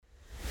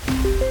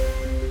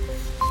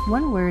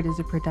One Word is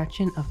a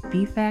production of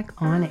BFAC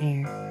On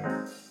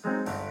Air.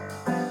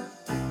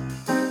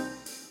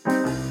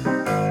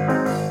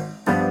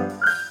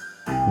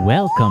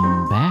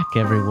 Welcome back,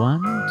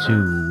 everyone,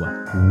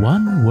 to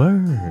One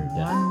Word.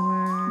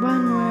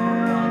 One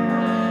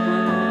word.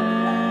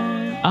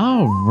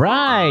 All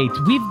right,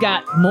 we've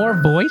got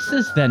more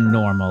voices than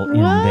normal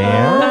in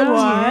there.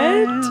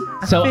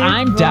 What? So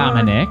I'm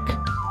Dominic.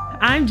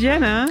 I'm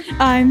Jenna.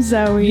 I'm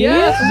Zoe.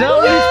 Yes,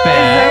 Zoe's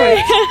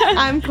back.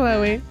 I'm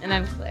Chloe. And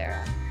I'm Clara.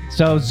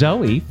 So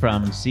Zoe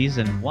from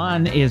season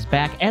 1 is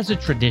back as a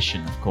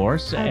tradition, of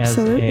course,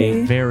 Absolutely. as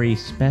a very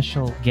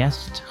special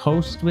guest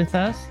host with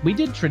us. We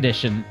did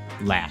tradition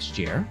last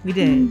year. We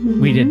did.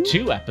 We did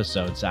 2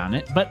 episodes on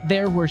it, but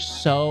there were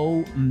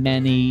so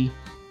many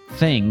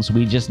things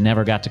we just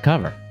never got to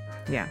cover.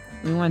 Yeah.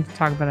 We wanted to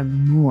talk about it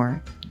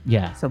more.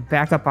 Yeah. So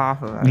back up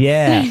off of us.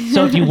 Yeah.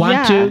 So if you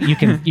want Yeah.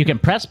 to, you can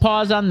press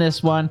pause on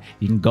this one.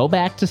 You can go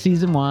back to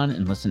season 1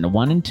 and listen to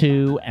 1 and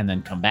 2, and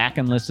then come back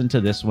and listen to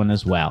this one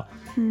as well.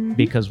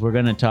 Because we're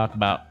going to talk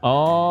about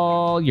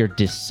all your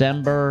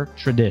December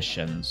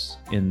traditions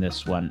in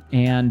this one.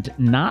 And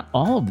not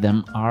all of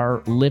them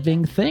are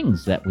living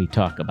things that we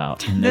talk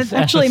about in this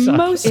Actually, episode.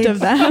 most of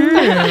them.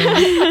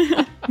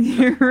 True.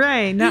 You're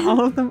right. Not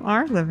all of them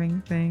are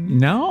living things.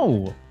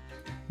 No.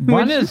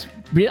 One is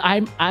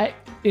I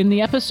in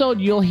the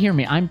episode you'll hear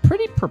me. I'm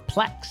pretty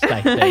perplexed,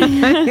 I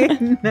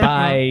think,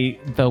 by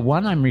the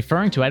one I'm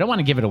referring to. I don't want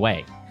to give it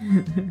away.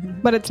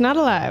 But it's not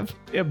alive.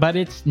 But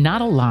it's not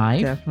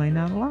alive. Definitely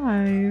not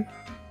alive.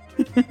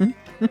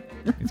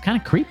 It's kind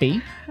of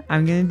creepy.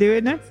 I'm going to do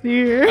it next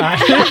year.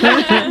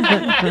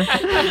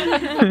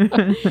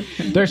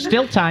 There's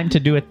still time to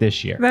do it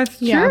this year.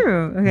 That's Yeah.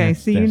 true. Okay,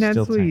 Yes, see you there's next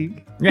still time.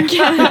 week. You're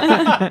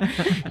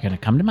going to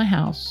come to my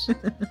house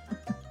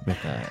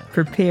with a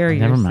Prepare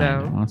Never yourself. mind.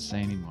 I won't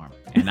say anymore.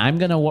 And I'm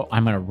gonna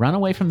run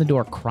away from the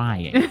door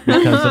crying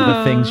because of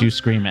the things you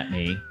scream at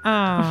me.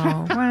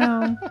 Oh,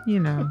 well, you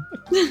know.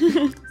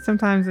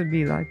 Sometimes it'd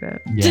be like that.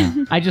 Yeah,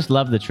 I just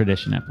love the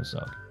tradition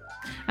episode.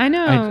 I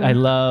know. I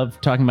love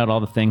talking about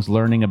all the things,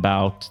 learning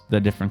about the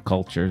different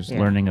cultures, Yeah.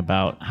 learning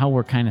about how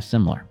we're kind of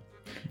similar.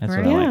 That's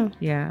Right. what I Yeah. like.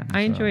 Yeah,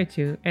 I So- enjoy it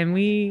too. And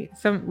we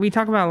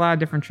talk about a lot of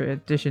different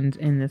traditions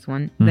in this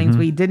one. Things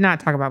we did not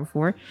talk about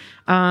before.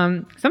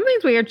 Some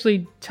things we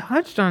actually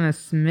touched on a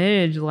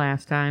smidge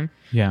last time.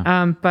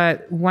 Yeah.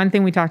 But one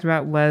thing we talked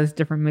about was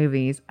different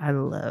movies. I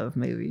love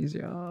movies,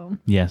 y'all.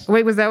 Yes.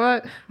 Wait, was that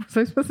what? Was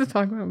I supposed to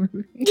talk about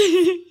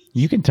movies?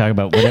 You can talk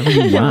about whatever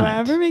you want.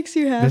 Whatever makes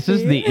you happy. This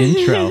is the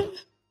intro.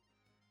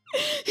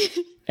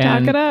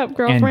 Talk it up,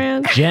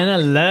 girlfriend. And Jenna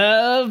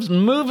loves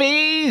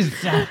movies.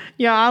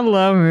 Yeah, I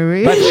love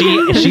movies.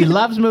 But she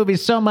loves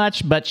movies so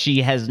much, but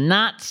she has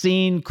not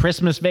seen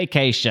Christmas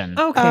Vacation.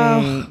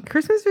 Okay.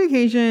 Christmas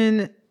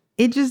Vacation,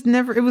 it was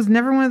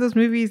never one of those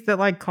movies that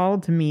like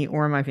called to me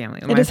or my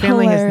family. My is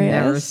family has never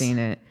hilarious. seen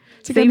it.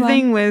 It's a good Same one.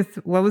 thing with,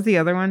 what was the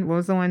other one? What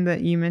was the one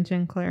that you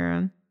mentioned,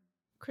 Clara?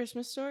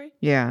 Christmas Story?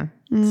 Yeah.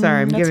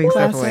 Sorry, I'm that's giving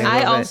stuff classic. away. a I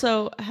little bit.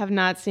 also have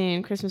not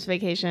seen Christmas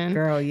Vacation.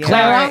 Girl, yeah.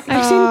 Clara,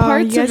 I've seen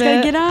parts you guys of gotta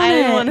it. get on I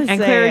didn't it. want to And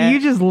say Clara, it. you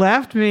just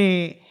left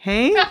me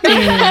hanging. I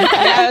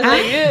was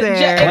like,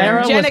 there.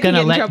 Clara Jenna was can going to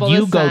get in let trouble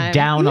you this go time.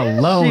 down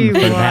alone She for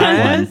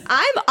that was. one.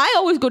 I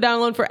always go down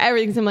alone for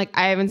everything because I'm like,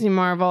 I haven't seen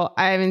Marvel.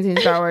 I haven't seen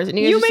Star Wars. And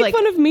you guys You just make like,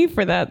 fun of me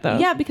for that, though.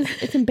 yeah, because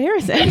it's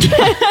embarrassing.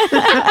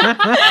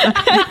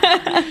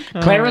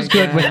 Clara's Oh my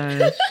good gosh.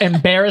 with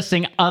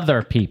embarrassing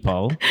other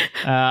people.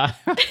 That's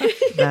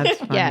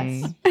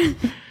funny. Yes.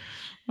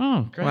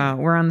 Oh, great. Wow,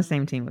 we're on the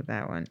same team with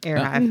that one. Air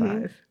high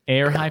five.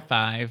 Air high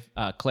five.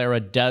 Clara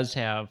does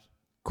have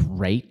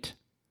great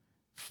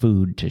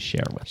food to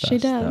share with She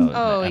us. does. though, in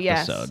Oh, the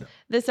yes. episode.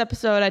 This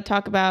episode, I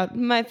talk about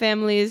my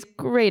family's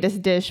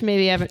greatest dish,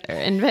 maybe ever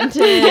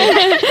invented.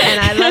 And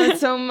I love it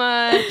so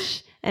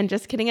much. And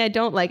just kidding, I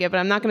don't like it, but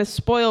I'm not going to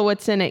spoil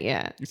what's in it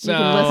yet. So, you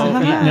can listen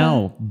for that.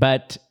 no,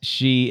 but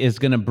she is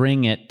going to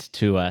bring it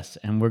to us,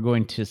 and we're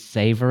going to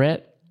savor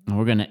it, and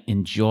we're going to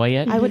enjoy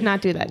it. I would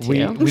not do that to we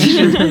you.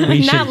 should,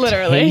 we Not should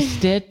literally.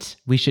 taste it.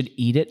 We should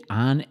eat it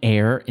on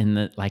air in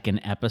an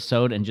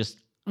episode and just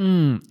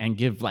and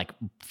give like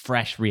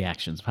fresh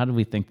reactions. How do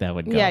we think that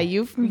would go? Yeah,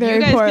 you Very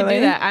guys can poorly.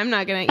 do that. I'm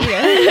not going to eat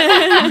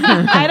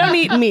it. I don't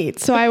eat meat,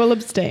 so I will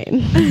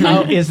abstain.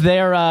 Oh, is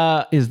there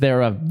a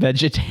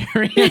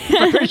vegetarian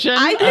version?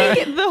 I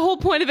think the whole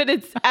point of it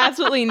is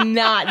absolutely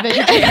not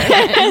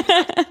vegetarian.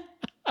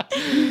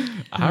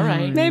 All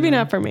right. Maybe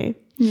not for me.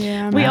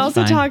 Yeah. We That's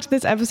also fine. talked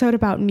this episode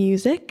about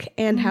music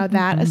and how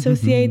that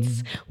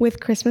associates with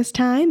Christmas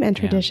time and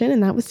tradition,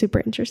 and that was super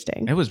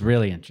interesting. It was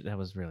really that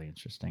was really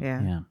interesting.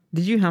 Yeah. Yeah.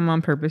 Did you hum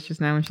on purpose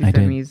just now when she I said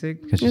did.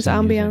 music? 'Cause she It's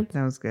said music. ambiance.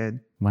 That was good.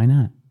 Why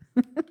not?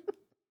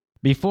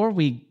 Before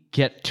we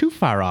get too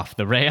far off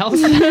the rails,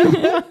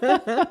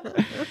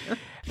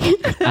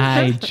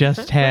 I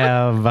just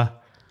have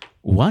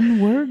one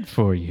word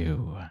for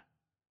you.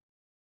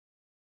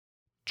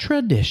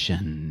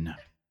 Tradition.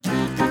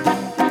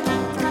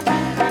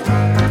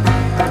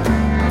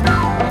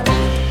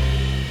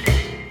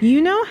 You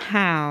know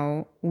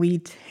how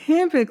we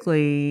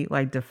typically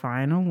like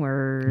define a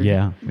word.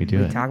 Yeah, we do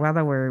We it. talk about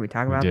the word. We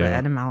talk about do. the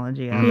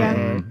etymology of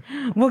Yeah.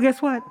 it. Well,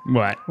 guess what?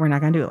 What? We're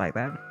not going to do it like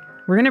that.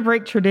 We're going to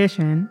break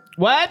tradition.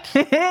 What?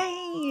 Hey,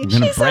 I'm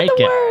gonna She said break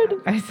the it.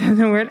 word. I said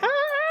the word.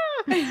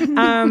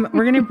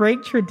 We're going to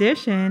break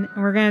tradition.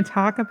 And we're going to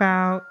talk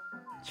about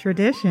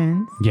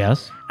traditions.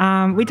 Yes,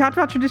 We talked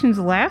about traditions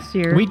last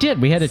year. we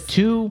did. We had a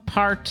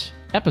 2-part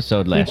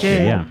episode last year.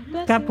 did.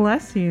 Yeah, God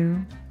bless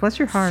you. Bless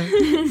your heart.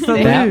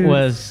 that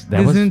was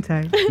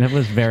Gesundheit. that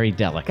was very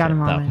delicate. Got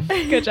him all though.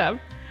 in. Good job.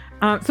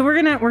 So we're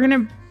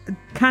gonna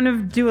kind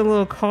of do a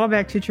little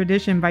callback to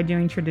tradition by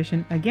doing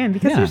tradition again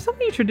because Yeah. there's so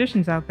many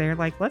traditions out there.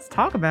 Like, let's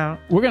talk about.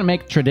 We're gonna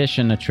make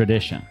tradition a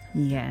tradition.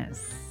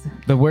 Yes,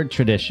 The word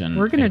tradition.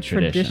 we're gonna a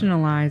tradition.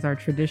 traditionalize our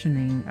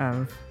traditioning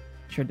of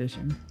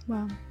tradition.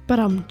 Wow. But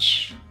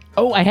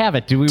Oh, I have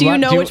it. Do you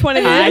know which one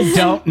it is? I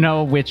don't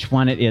know which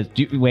one it is.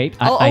 Wait.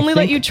 I'll I only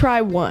let think- you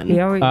try one. He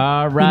always,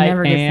 All he right,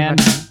 never gets the and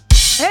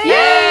button.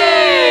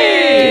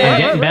 Yay!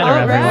 I'm getting better, All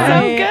everyone. right.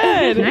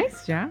 So good.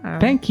 Nice job.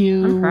 Thank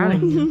you. I'm proud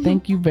of you.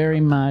 Thank you very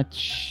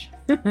much.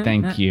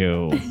 Thank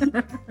you.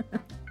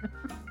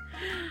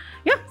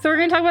 Yeah, so we're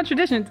gonna talk about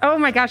traditions. Oh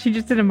my gosh, you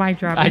just did a mic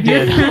drop. I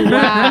did.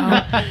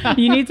 Wow.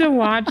 You need to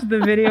watch the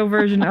video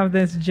version of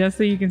this just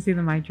so you can see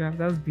the mic drop.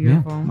 That was Yeah.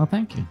 beautiful. Well,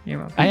 thank you. You're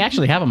welcome. I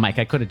actually have a mic.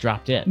 I could have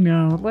dropped it.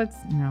 No. Let's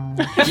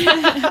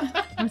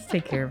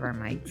take care of our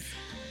mics.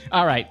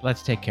 All right,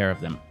 let's take care of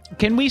them.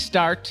 Can we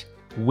start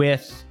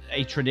with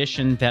a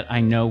tradition that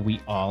I know we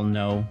all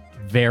know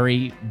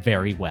very,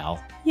 very well?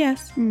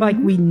 Yes. Like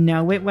we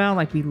know it well,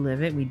 like we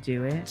live it, we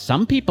do it.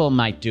 Some people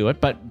might do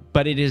it, but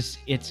it's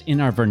in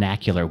our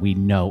vernacular. We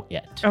know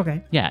it.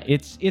 Okay. Yeah,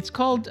 it's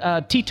called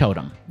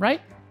teetotum,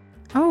 right?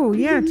 Oh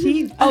yeah,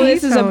 Oh,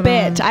 this is a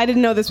bit. I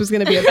didn't know this was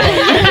going to be a bit.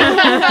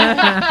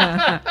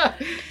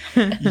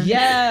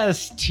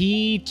 Yes,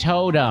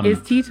 teetotum. Is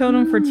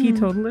teetotum for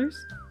teetotalers?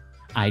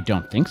 I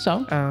don't think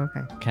so. Oh,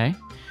 okay. Okay.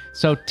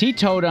 So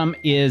teetotum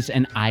is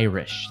an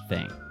Irish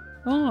thing.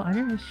 Oh,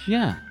 Irish.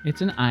 Yeah,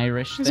 it's an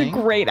Irish It's a thing.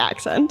 great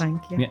accent.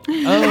 Thank you.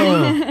 Yeah.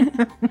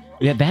 Oh.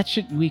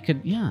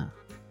 Yeah,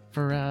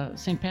 for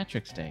St.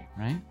 Patrick's Day,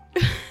 right?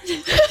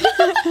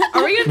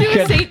 Are we gonna do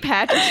a St.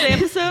 Patrick's Day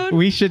episode?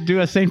 We should do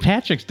a St.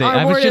 Patrick's Day.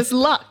 Our word is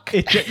luck.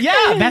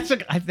 Yeah,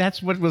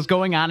 that's what was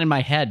going on in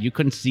my head. You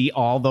couldn't see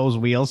all those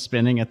wheels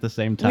spinning at the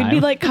same time. We'd be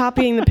like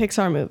copying the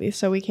Pixar movies,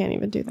 so we can't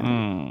even do that.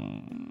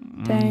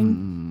 Mm.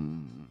 Dang.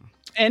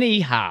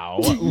 Anyhow,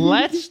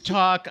 let's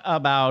talk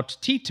about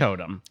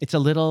teetotum. It's a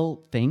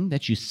little thing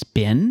that you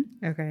spin,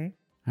 Okay.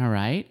 all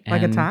right?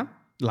 Like a and- top?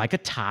 Like a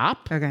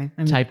top. Okay.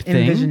 I'm Type thing.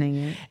 envisioning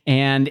it.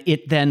 And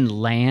it then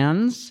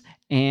lands,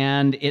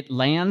 and it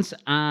lands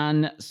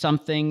on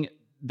something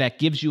that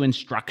gives you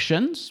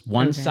instructions.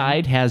 One Okay.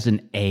 side has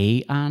an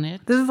A on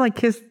it. This is like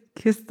kiss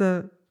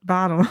the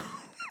bottle.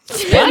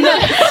 Spin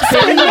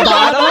the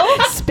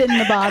bottle. Spin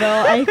the bottle,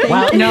 I think.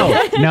 Well,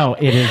 no,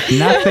 it is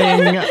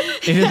nothing.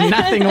 It is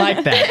nothing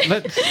like that.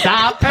 Let's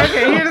stop.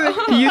 Okay,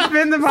 you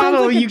spin the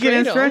bottle, like a you get dreidel.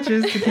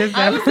 instructions to kiss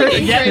I that. was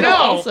thinking Yeah, dreidel no.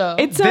 also.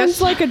 It sounds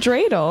This- like a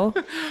dreidel.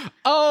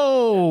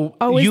 Oh,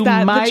 is you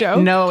that the might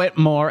joke? know it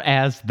more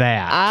as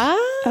that.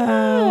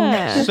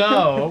 Ah.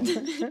 So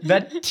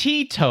the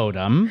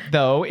teetotum,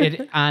 though,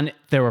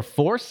 there were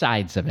 4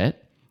 sides of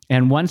it,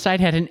 and one side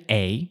had an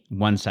A,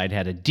 one side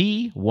had a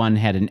D, one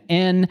had an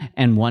N,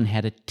 and one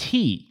had a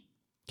T.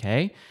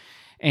 Okay,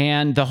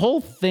 and the whole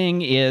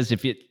thing is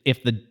if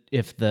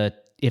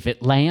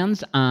it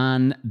lands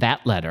on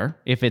that letter,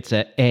 if it's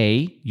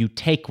A, you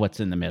take what's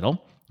in the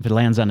middle. If it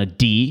lands on a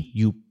D,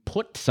 you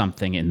put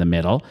something in the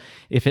middle.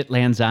 If it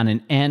lands on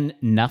an N,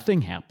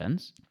 nothing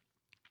happens.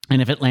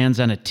 And if it lands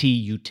on a T,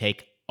 you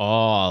take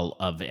all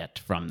of it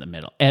from the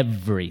middle,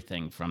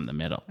 everything from the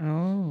middle.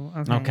 Oh,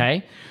 okay.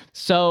 Okay.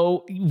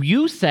 So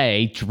you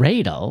say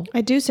dreidel.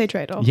 I do say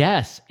dreidel.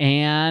 Yes.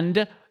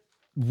 And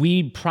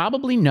we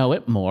probably know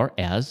it more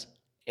as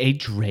a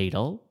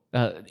dreidel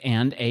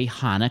and a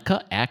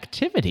Hanukkah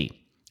activity.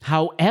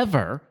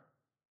 However,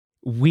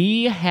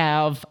 we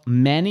have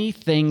many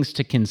things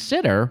to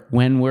consider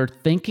when we're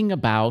thinking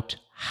about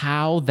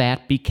how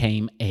that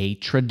became a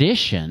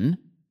tradition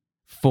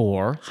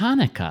for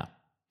Hanukkah.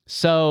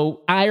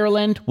 So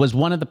Ireland was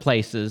one of the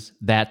places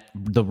that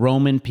the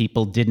Roman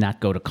people did not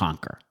go to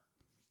conquer,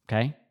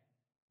 okay?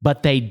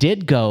 But they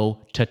did go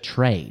to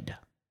trade.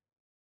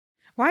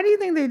 Why do you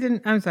think they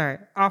didn't? I'm sorry,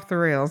 off the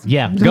rails.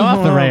 Yeah, Just go off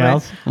a the little bit.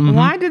 rails. Mhm.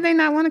 Why did they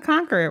not want to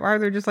conquer it? Why are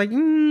they just like,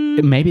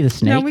 Maybe the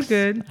snakes. no, we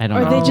good. I don't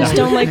Or know. they just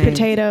don't like Snakes.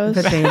 potatoes.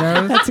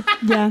 Potatoes.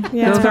 Yeah.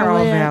 Those are all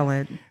probably it.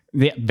 valid.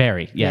 Yeah,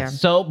 very, yes. Yeah.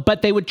 So,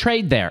 but they would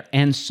trade there.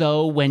 And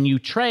so when you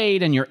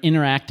trade and you're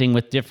interacting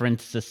with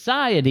different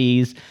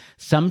societies,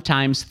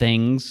 sometimes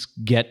things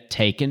get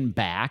taken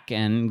back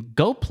and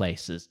go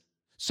places.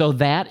 So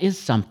that is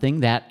something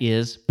that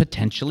is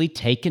potentially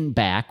taken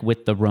back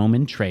with the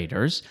Roman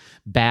traders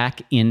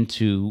back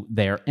into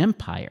their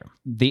empire.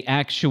 The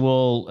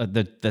actual,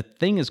 the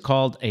thing is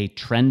called a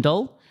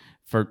trendle,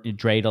 for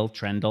dreidel,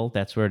 trendle,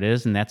 that's where it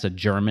is, and that's a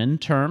German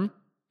term.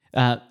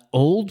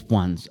 old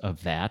ones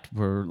of that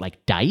were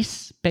like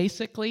dice,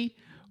 basically,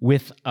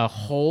 with a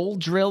hole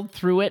drilled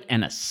through it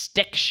and a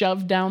stick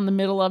shoved down the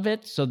middle of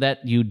it so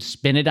that you'd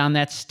spin it on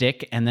that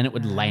stick and then it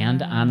would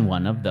land on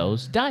one of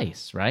those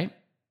dice, right?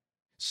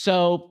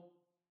 So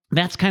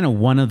that's kind of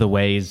one of the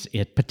ways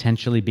it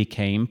potentially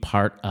became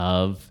part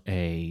of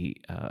a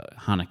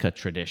Hanukkah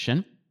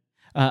tradition.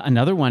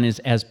 Another one is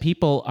as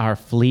people are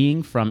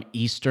fleeing from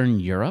Eastern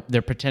Europe,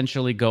 they're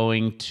potentially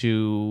going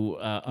to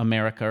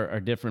America or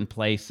different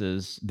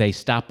places. They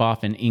stop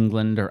off in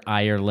England or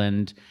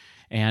Ireland.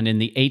 And in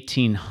the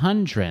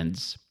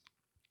 1800s,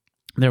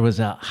 there was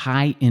a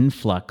high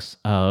influx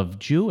of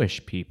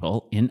Jewish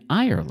people in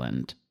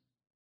Ireland.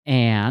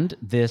 And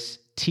this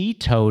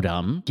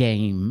teetotum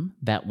game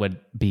that would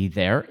be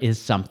there is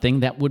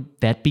something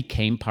that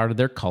became part of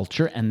their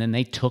culture, and then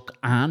they took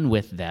on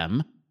with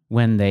them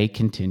when they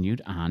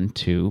continued on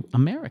to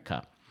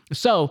America.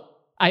 So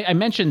I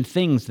mentioned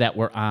things that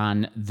were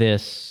on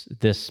this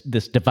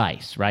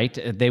device, right?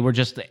 They were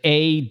just the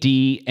A,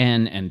 D,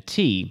 N, and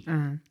T.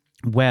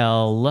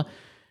 Well,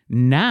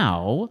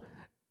 now,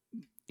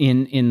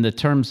 in the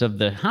terms of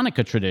the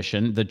Hanukkah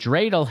tradition, the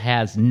dreidel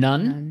has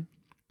none.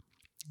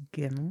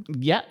 Gimel.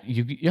 Yeah,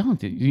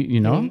 you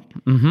know.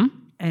 Mm-hmm.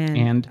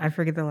 And I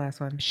forget the last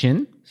one.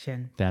 Shin.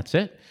 Shin. That's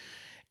it.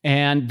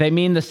 And they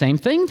mean the same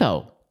thing,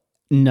 though.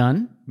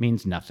 None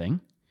means nothing.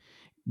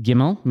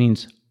 Gimel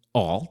means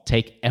all,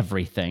 take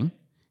everything.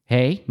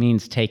 Hey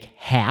means take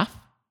half.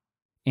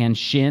 And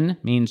shin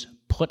means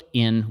put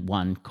in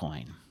one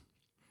coin.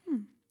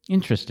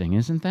 Interesting,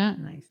 isn't that?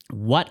 Nice.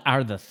 What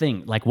are the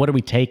things? Like, what are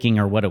we taking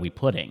or what are we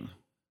putting?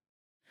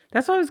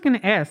 That's what I was going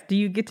to ask. Do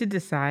you get to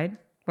decide?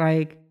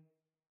 Like,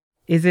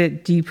 do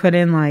you put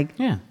in like,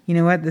 Yeah. you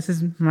know what? This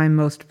is my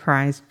most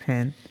prized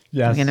pen.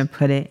 Yes. I'm going to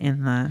put it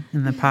in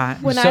the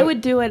pot. When I would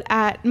do it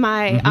at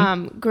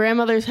my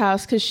grandmother's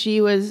house, because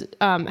she was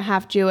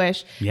half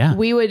Jewish, Yeah.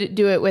 we would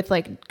do it with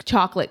like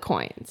chocolate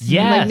coins.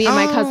 Yes. Like me and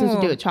my cousins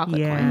would do it with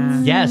chocolate yeah.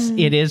 coins. Yes,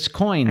 it is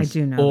coins. I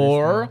do know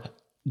Or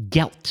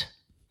gelt.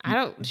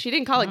 She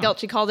didn't call it gelt.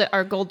 She called it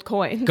our gold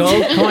coins.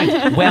 Gold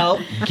coin. Well,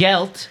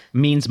 gelt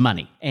means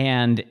money.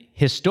 And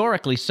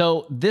historically,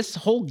 so this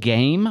whole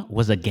game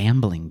was a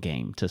gambling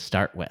game to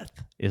start with,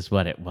 is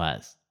what it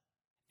was.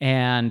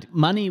 And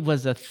money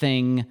was a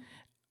thing,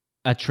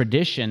 a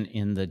tradition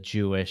in the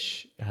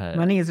Jewish...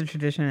 Money is a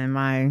tradition in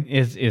my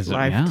is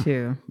life yeah,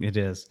 too. It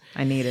is.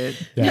 I need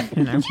it. Yeah.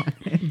 And I want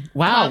it.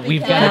 Wow, we've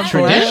got a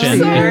Bless tradition.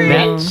 you.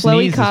 That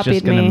Chloe sneeze is just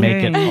copied going to me.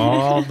 make it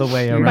all the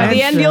way around. By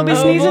the end, you'll be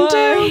sneezing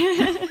too.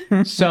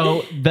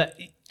 So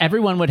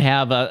everyone would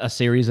have a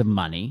series of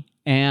money.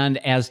 And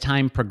as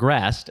time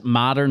progressed,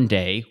 modern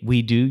day,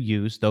 we do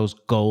use those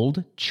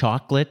gold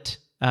chocolate,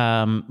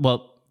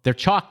 they're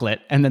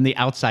chocolate, and then the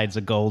outside's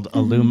a gold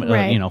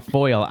Right.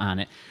 foil on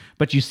it.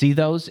 But you see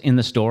those in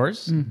the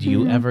stores? Do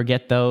you ever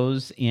get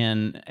those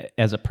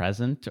as a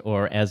present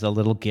or as a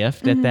little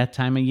gift at that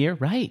time of year?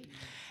 Right.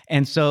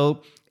 And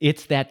so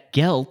it's that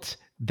gelt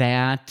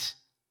that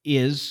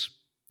is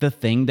the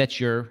thing that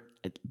you're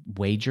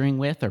wagering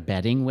with or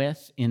betting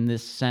with in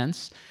this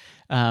sense.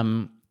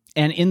 And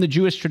in the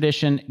Jewish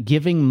tradition,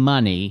 giving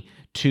money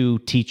to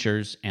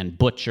teachers and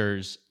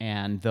butchers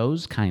and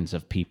those kinds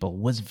of people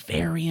was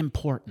very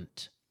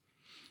important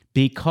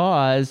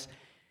because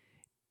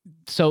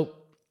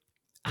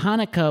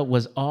Hanukkah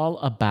was all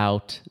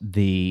about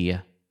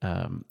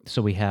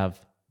so we have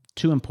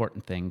two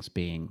important things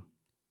being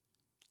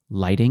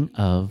lighting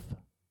of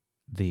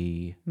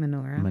the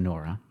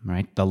menorah,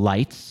 right? The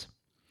lights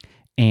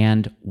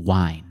and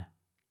wine.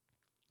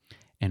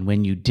 And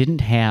when you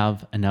didn't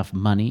have enough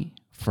money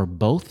for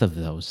both of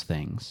those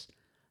things,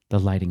 the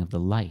lighting of the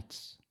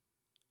lights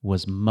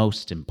was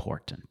most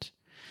important.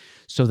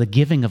 So the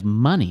giving of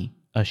money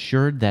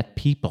assured that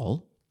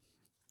people,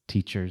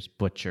 teachers,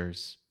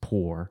 butchers,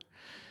 poor,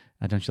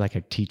 don't you like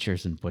how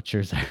teachers and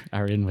butchers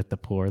are in with the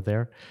poor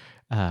there?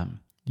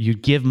 You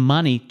give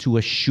money to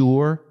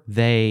assure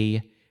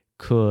they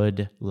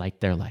could light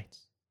their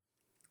lights.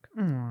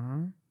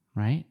 Aww.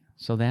 Right?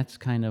 So that's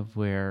kind of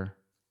where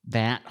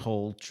that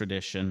whole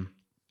tradition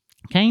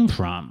came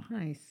from.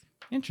 Nice.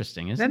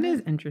 Interesting, isn't That it?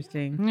 is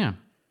interesting. Yeah.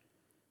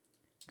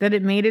 That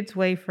it made its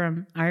way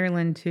from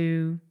Ireland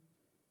to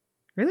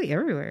really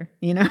everywhere,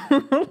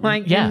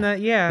 like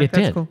It that's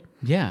did. cool.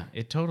 Yeah,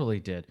 it totally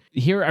did.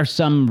 Here are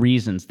some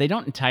reasons. They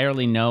don't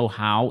entirely know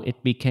how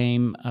it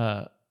became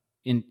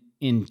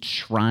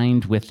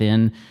enshrined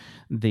within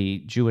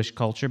the Jewish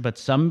culture, but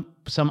some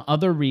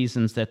other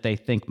reasons that they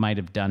think might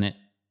have done it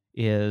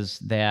is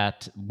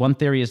that one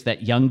theory is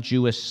that young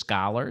Jewish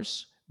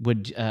scholars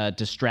would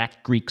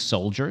distract Greek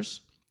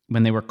soldiers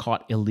when they were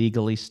caught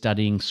illegally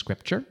studying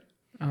scripture.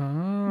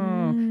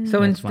 Oh, so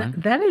That's one.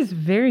 that is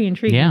very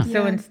intriguing. Yeah.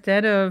 So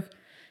instead of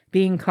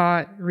being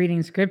caught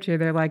reading scripture,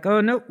 they're like,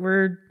 "Oh no,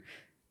 we're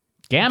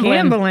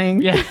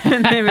gambling." Yeah.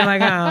 And they'd be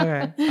like, "Oh,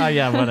 okay, Oh,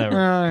 yeah, whatever.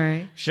 all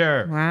right,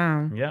 Sure.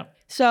 wow." Yep.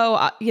 So,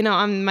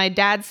 on my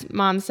dad's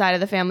mom's side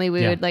of the family,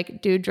 we Yeah. would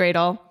like do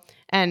dreidel.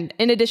 And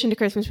in addition to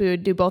Christmas, we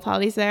would do both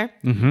holidays there.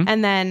 Mm-hmm.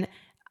 And then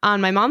on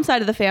my mom's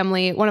side of the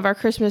family, one of our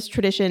Christmas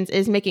traditions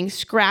is making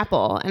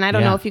Scrapple. And I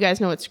don't know if you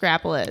guys know what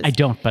Scrapple is. I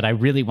don't, but I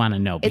really want to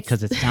know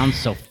because it sounds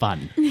so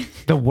fun.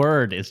 The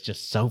word is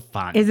just so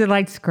fun. Is it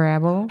like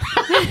Scrabble?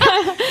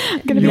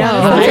 Gonna be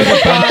honest,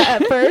 that's what I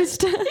thought at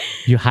first.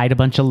 You hide a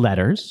bunch of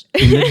letters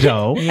in the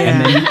dough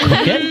and then you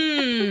cook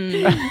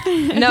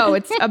it. No,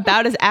 it's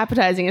about as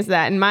appetizing as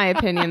that, in my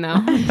opinion,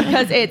 though,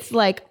 because it's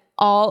like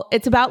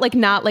it's about like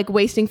not like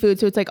wasting food.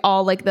 So it's like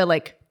all like the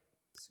like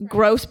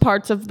gross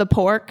parts of the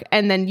pork,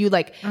 and then you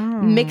like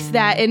mix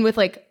that in with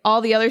like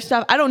all the other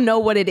stuff. I don't know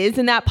what it is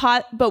in that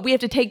pot, but we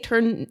have to take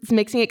turns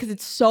mixing it because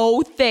it's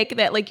so thick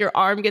that like your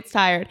arm gets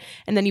tired.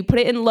 And then you put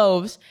it in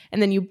loaves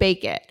and then you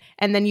bake it,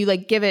 and then you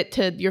like give it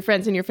to your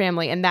friends and your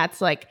family, and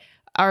that's like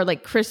our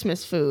like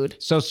Christmas food.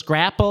 So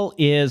Scrapple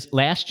is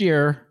last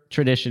year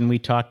tradition. We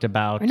talked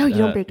about I know you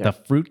don't bake it. the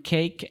fruit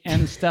cake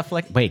and stuff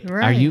like. Wait, are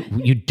Right.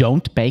 you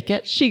don't bake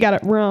it? She got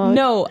it wrong.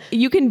 No,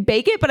 you can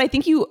bake it, but I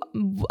think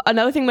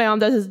another thing my mom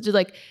does is just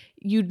like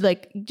you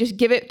like just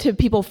give it to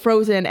people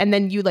frozen, and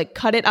then you like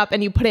cut it up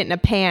and you put it in a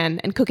pan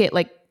and cook it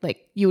like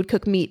you would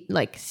cook meat,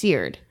 like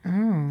seared,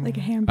 Like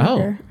a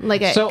hamburger.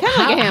 like a So kind of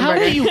like a how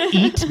hamburger. do you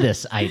eat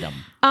this item?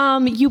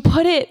 You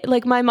put it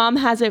like my mom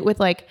has it with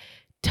like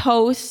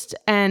toast,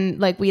 and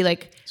like we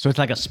like So it's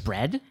like a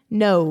spread?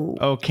 no.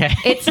 Okay.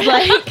 It's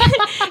like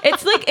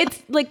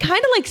it's like kind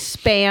of like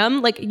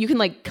Spam. Like you can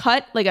like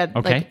cut like a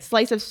Okay. like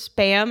slice of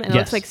Spam, and it Yes.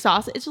 looks like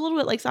sausage. It's a little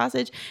bit like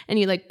sausage, and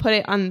you like put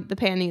it on the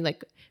pan, and you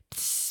like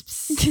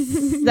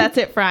that's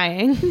it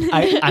frying.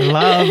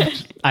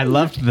 I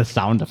loved the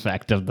sound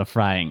effect of the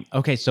frying.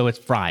 Okay, so it's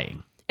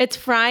frying. It's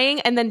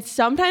frying, and then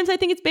sometimes I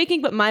think it's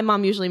baking, but my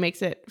mom usually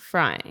makes it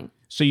frying.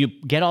 So you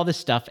get all this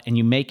stuff and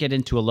you make it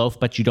into a loaf,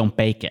 but you don't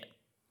bake it.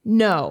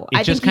 No, It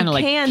I just think kind you of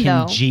like can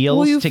though. congeals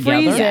Well, you together.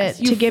 freeze it. Yes,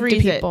 you to give to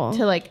freeze it people.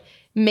 to like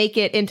make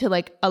it into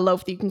like a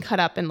loaf that you can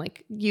cut up and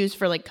like use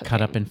for like cooking.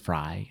 Cut up and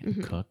fry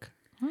and cook.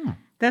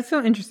 That's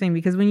so interesting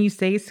because when you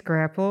say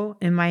Scrapple,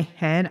 in my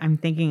head, I'm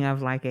thinking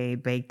of like a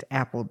baked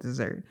apple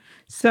dessert.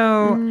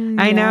 So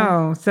I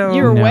know. So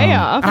You were No. way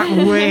off.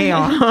 I'm way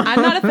off. I'm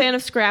not a fan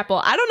of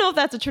Scrapple. I don't know if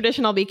that's a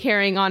tradition I'll be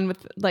carrying on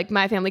with like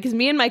my family, because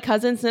me and my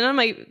cousins, none of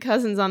my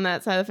cousins on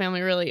that side of the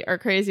family really are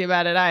crazy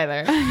about it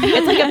either.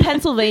 It's like a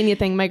Pennsylvania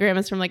thing. My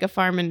grandma's from like a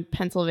farm in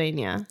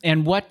Pennsylvania.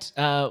 And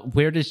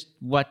where does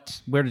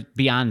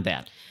beyond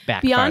that?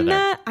 Back Beyond farther?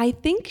 that, I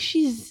think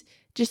she's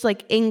just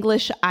like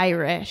English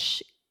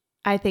Irish,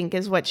 I think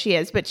is what she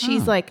is. But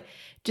she's like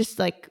just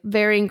like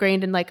very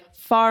ingrained in like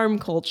farm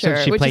culture,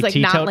 So she which played is like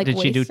teetotum. not like Did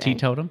she do wasting.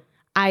 teetotum?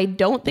 I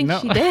don't think No.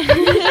 she did.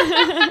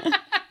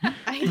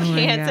 I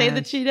can't say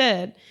that gosh. she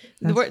did.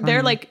 That's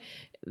They're funny.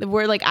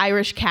 we're like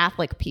Irish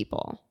Catholic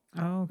people.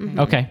 Oh, okay.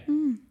 Okay. All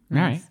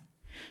right.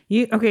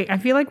 Okay, I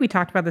feel like we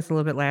talked about this a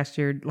little bit last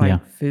year, like Yeah.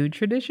 food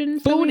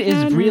traditions. that Food we is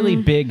had. really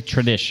big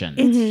tradition.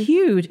 It's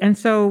huge. And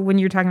so when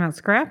you're talking about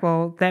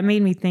Scrapple, that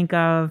made me think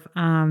of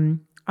on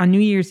New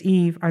Year's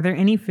Eve, are there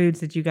any foods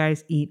that you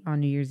guys eat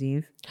on New Year's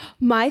Eve?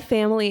 My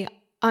family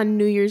on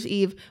New Year's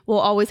Eve will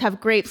always have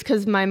grapes,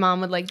 because my mom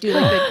would like do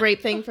like the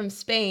grape thing from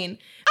Spain.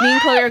 Me and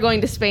Chloe are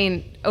going to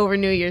Spain over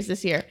New Year's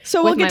this year.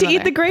 So we'll with get my to eat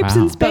mother. the grapes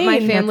Wow. in But Spain. my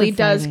family That's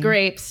does exciting.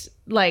 grapes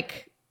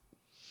like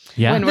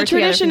Yeah. when The we're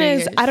together for tradition New is,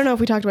 Year's. I don't know if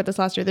we talked about this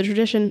last year. The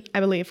tradition, I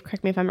believe,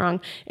 correct me if I'm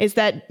wrong, is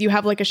that you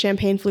have like a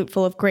champagne flute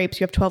full of grapes.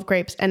 You have 12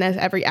 grapes, and as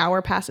every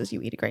hour passes,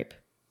 you eat a grape.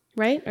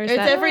 Right? Or is It's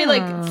that every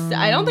like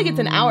I don't think it's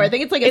an hour. I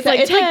think it's like It's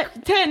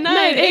like 10,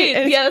 9, 8.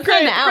 It's Yeah, that's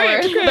not an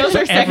hour. great. Those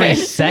are Every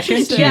seconds.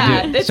 second you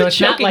Yeah, do. it's So a it's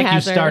not choking like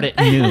hazard. you start at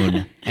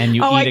noon and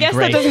you Oh, eat I a guess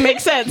grape. that doesn't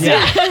make sense.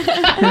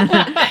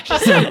 Yeah.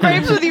 Just have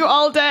grapes with you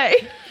all day.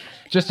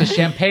 Just a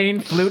champagne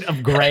flute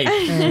of grapes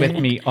with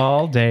me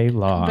all day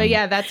long. But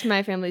yeah, that's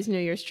my family's New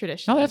Year's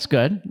tradition. Oh, that's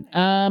good.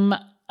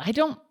 I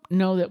don't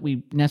know that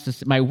we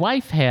necessarily. My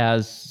wife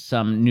has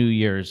some New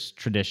Year's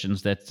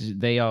traditions that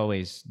they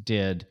always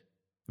did.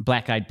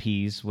 Black Eyed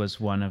Peas was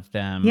one of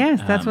them.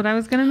 Yes, that's what I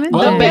was going to mention.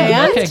 Oh, The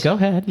band? Okay, go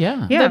ahead.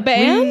 Yeah. Yeah, The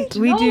band?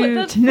 We No, do.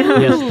 that's No.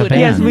 Yes, the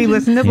band. Yes, we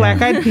listen to Black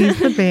Yeah. Eyed Peas,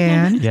 the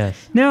band.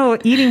 Yes. No,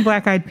 eating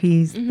Black Eyed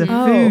Peas, the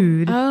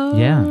food. Oh.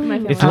 Yeah. family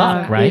It's does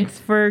luck, that. right? It's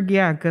for,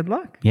 good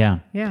luck. Yeah.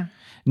 Yeah.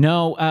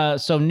 No.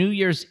 So New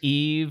Year's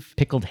Eve,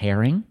 pickled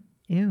herring.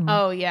 Ew.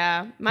 Oh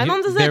yeah, my You-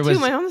 mom does there that was-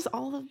 too. My mom does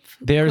all the.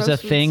 There's a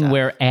gross food thing stuff.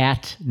 where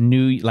at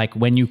like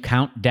when you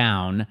count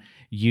down,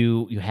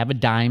 you have a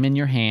dime in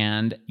your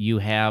hand, you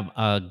have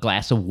a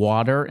glass of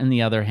water in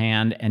the other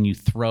hand, and you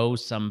throw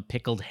some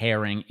pickled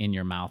herring in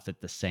your mouth at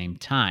the same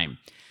time.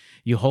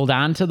 You hold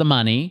on to the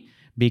money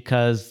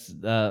because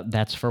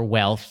that's for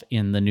wealth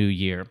in the new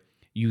year.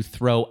 You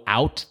throw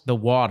out the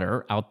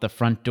water out the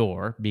front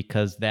door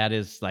because that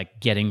is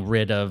like getting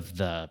rid of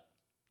the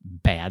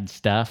bad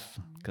stuff,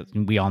 because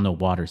we all know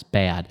water's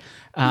bad.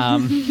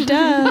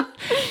 Duh.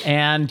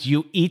 And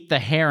you eat the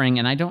herring,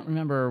 and I don't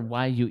remember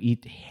why you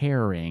eat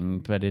herring,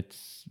 but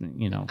it's,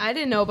 I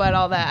didn't know about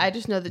all that. I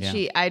just know that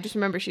Yeah. I just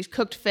remember she's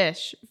cooked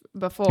fish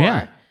before.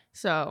 Yeah.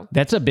 So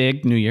that's a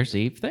big New Year's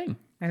Eve thing.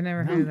 I've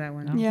never heard of that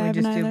one. Yeah, I we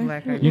just haven't do either.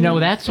 Black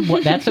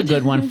Eyed That's a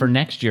good one for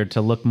next year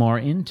to look more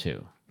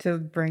into. to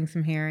bring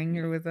some herring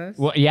here with us.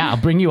 Well, yeah, I'll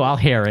bring you all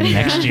herring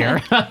next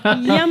year.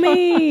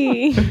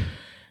 Yummy.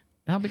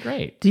 That'll be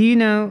great. Do you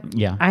know?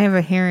 Yeah. I have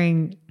a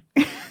herring.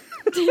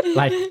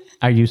 Like,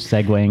 are you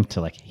segueing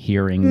to like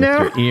hearing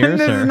No, with your ears?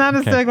 this or? is not a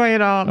Okay. segue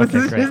at all. This Okay,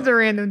 is great. just a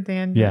random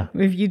tangent. Yeah.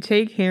 If you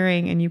take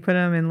herring and you put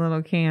them in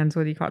little cans,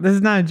 what do you call it? This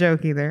is not a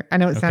joke either. I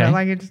know it sounded Okay.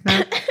 like it just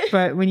now.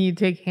 But when you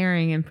take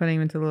herring and put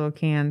them into little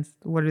cans,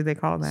 what do they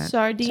call that?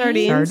 Sardines.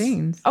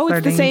 Sardines. Oh,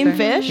 it's the Sardines same are-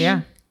 fish?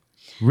 Yeah.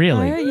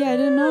 Really? Yeah, I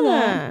didn't know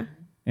that. Yeah.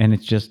 And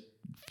it just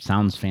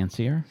sounds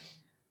fancier?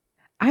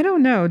 I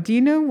don't know. Do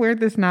you know where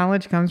this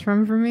knowledge comes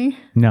from for me?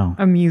 No.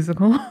 A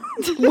musical.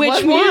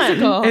 Which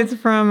one? It's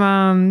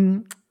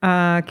from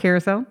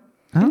Carousel.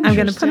 Oh, I'm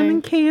going to put them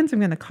in cans. I'm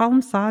going to call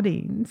them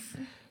sardines.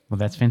 well,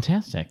 that's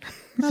fantastic.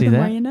 Oh, See the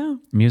more that? you know.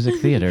 Music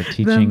theater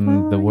teaching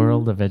more the you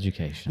world of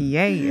education.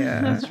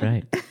 Yeah. That's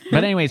right.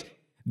 But anyways,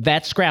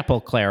 that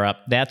Scrapple, Clara,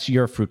 that's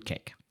your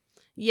fruitcake.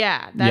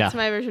 Yeah, that's Yeah.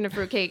 my version of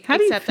fruitcake. How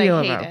do you except feel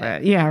I hate about it.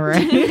 that? Yeah,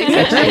 right.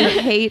 Except I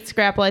hate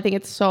Scrapple. I think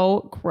it's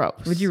so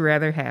gross. Would you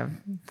rather have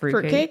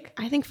fruitcake? fruitcake?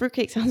 I think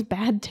fruitcake sounds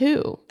bad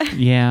too.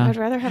 Yeah. I'd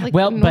rather have like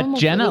well, but normal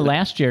Jenna food.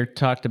 last year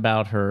talked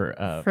about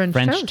her French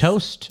French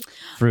toast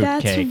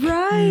fruitcake. That's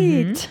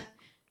right.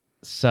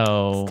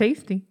 So, It's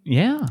tasty.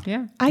 yeah.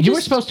 Yeah. You were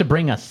supposed to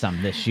bring us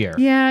some this year.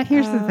 Yeah,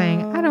 here's the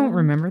thing. I don't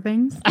remember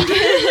things.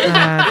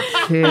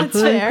 That's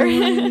fair.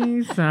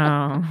 typically,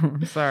 so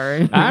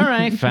sorry. All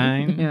right,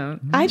 fine. Yeah.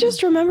 I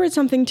just remembered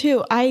something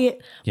too. Yes.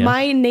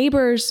 My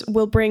neighbors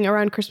will bring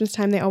around Christmas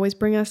time. They always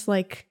bring us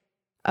like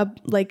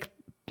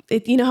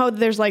it. You know how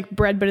there's like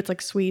bread, but it's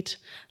like sweet.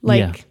 Like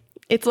Yeah.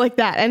 it's like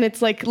that, and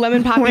it's like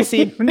lemon poppy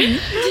seed.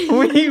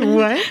 Wait,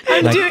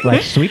 what?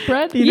 Like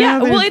sweetbread? You know Yeah,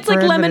 how well, there's it's like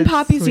bread, but lemon it's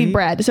poppy sweet? seed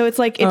bread. So it's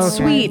like it's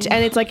Okay. sweet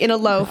and it's like in a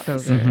loaf. So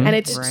good. And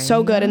it's Right.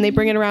 so good, and they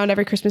bring it around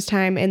every Christmas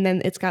time, and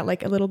then it's got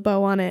like a little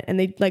bow on it, and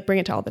they like bring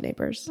it to all the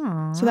neighbors.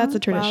 So that's a Wow,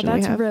 tradition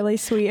that's we have. really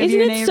sweet. Of Isn't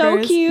your it so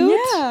neighbors. cute?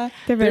 Yeah.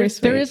 They're very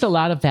sweet. There is a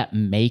lot of that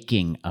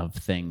making of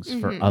things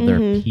for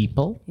other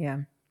people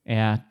Yeah.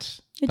 at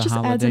It the just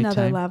adds holiday another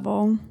time.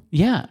 level.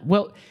 Yeah.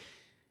 Well,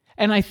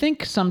 and I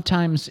think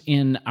sometimes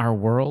in our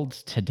world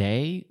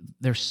today,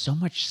 there's so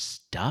much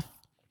stuff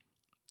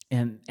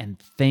and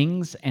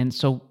things. And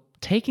so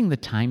taking the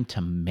time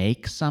to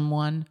make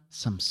someone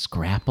some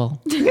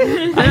Scrapple,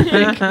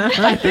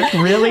 I think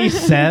really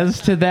says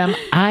to them,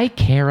 I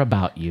care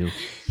about you.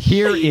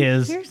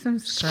 Here's Here's some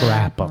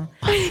Scrapple.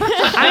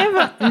 I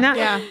have a not,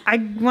 I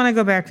want to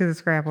go back to the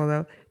Scrapple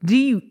though. Do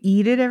you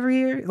eat it every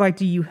year? Like,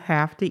 do you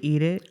have to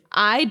eat it?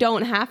 I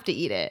don't have to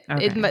eat it.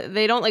 Okay.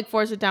 They don't like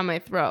force it down my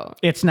throat.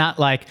 It's not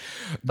like,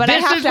 But I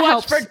this have is to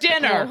what's help for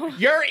dinner.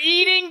 You're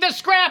eating the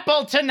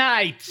Scrapple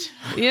tonight.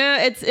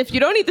 Yeah, it's if you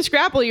don't eat the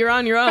Scrapple, you're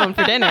on your own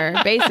for dinner,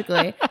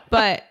 basically.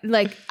 But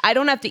like, I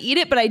don't have to eat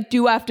it, but I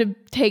do have to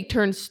take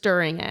turns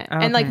stirring it.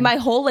 And like Okay. my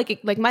whole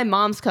like my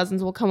mom's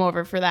cousins will come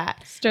over for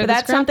that. Stir but the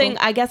that's Scrapple. something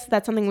I guess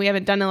that's something we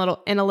haven't done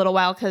in a little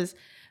while because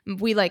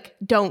we like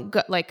don't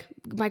go like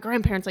my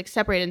grandparents like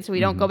separated, and so we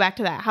don't go back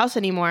to that house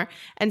anymore.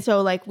 And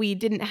so like we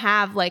didn't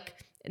have like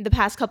the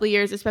past couple of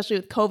years, especially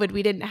with COVID,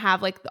 we didn't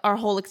have like our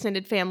whole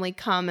extended family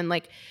come and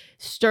like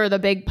stir the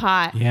big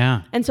pot.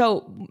 Yeah. And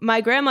so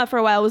my grandma for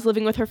a while was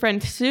living with her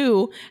friend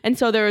Sue. And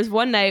so there was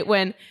one night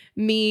when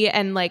me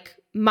and like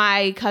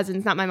my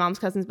cousins, not my mom's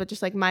cousins, but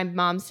just like my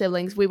mom's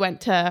siblings, we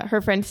went to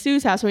her friend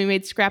Sue's house and we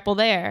made Scrapple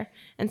there.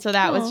 And so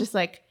that was just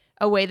like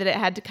a way that it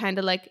had to kind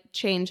of like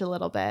change a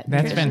little bit.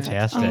 That's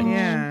fantastic.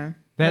 Yeah.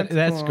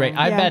 That's cool. great.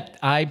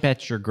 I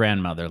bet your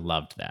grandmother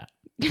loved that.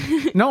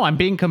 No, I'm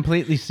being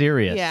completely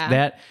serious. Yeah.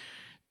 That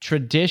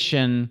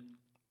tradition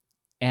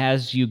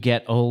as you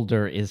get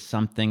older is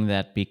something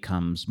that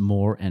becomes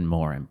more and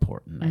more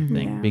important, I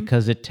think, Yeah.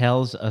 because it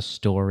tells a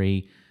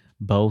story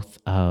both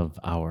of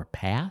our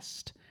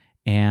past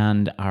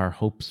and our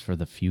hopes for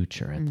the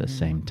future at the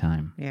same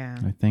time. Yeah.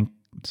 I think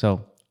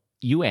so.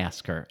 You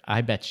ask her.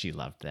 I bet she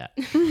loved that.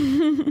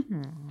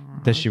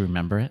 Does she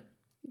remember it?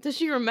 Does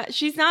she remember?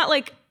 She's not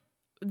like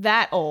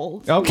that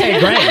old. Okay,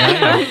 great.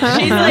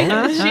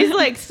 She's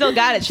like still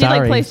got it. She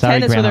like plays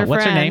tennis with her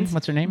What's friends.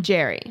 What's her name?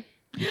 Jerry.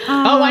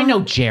 Oh, I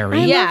know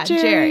Jerry. Yeah,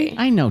 Jerry.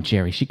 I know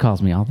Jerry. She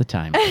calls me all the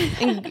time.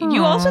 And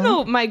you also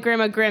know my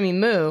grandma Grammy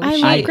Moo.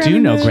 I Grammy do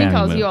know Moo. She Grammy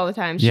calls Moo. you all the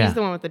time. She's Yeah.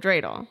 the one with the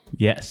dreidel.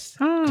 Yes.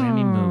 Oh.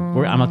 Grammy Moo.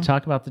 I'm going to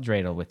talk about the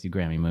dreidel with you,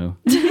 Grammy Moo.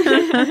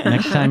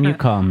 Next time you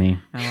call me,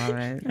 I love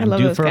it. I'm love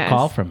due those for a guys.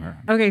 call from her.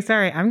 Okay,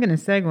 sorry. I'm going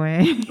to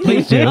segue.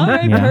 Please do. All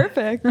right, Yeah.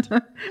 perfect.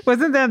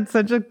 Wasn't that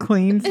such a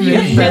clean,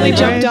 smooth really segue?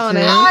 jumped on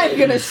it. I'm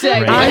gonna say.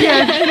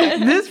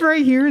 This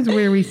right here is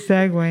where we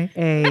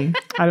segue.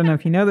 I don't know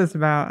if you know this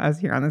about us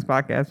here on this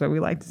podcast, but we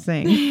like to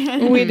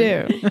sing. We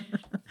do.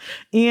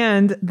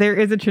 And there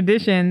is a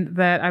tradition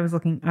that I was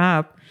looking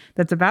up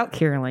that's about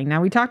caroling.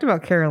 Now, we talked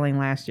about caroling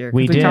last year. 'cause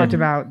We did. talked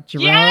about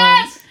Jerome.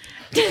 Yes!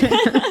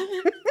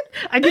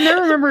 I can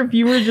never remember if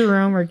you were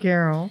Jerome or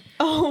Carol.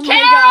 Oh my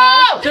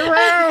gosh. Jerome!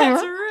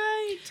 That's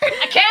right.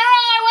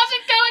 Carol, I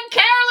wasn't going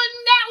caroling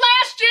that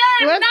last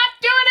year. I'm not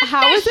doing it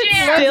How is it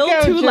still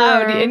Let's go, too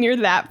loud Jerome. and you're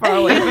that far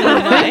away from the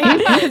mic?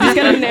 It's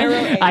got a narrow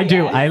area. I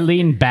do. I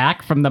lean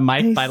back from the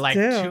mic by like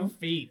still. 2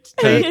 feet.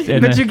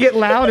 But you get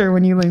louder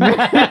when you lean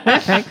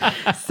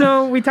back.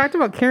 So we talked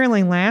about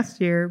caroling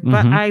last year,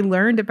 but Mhm. I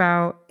learned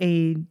about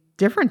a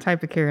different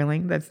type of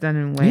caroling that's done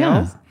in Wales.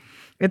 Yeah.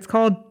 It's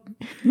called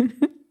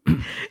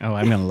Oh,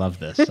 I'm gonna love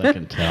this. I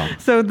can tell.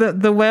 so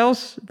the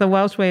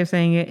Welsh way of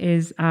saying it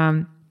is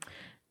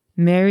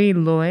Mary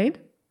Lloyd.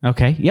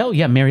 Okay.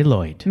 Yeah, Mary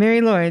Lloyd.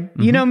 Mary Lloyd.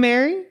 You know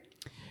Mary?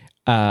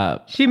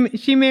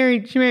 She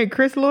married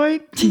Chris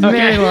Lloyd.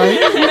 Mary Lloyd.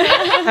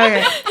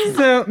 Okay.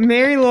 So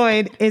Mary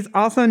Lloyd is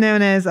also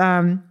known as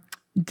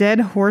dead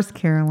horse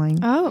caroling.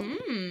 Oh.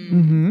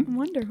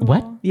 Wonderful.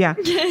 What? Yeah.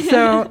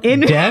 So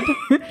in Dead?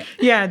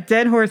 yeah,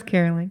 dead horse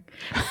caroling.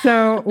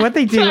 So what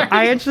they do,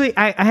 I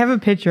have a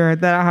picture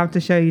that I'll have to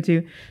show you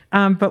too.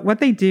 But what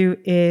they do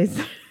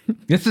is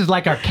This is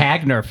like our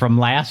Cagner from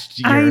last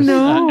year's I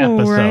know,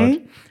 episode.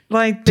 right?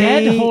 Like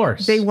Dead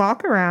horse. They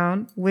walk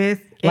around with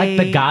Like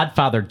the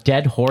Godfather,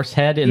 dead horse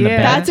head in the Yeah.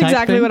 bed. That's type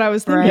exactly thing? what I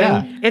was thinking.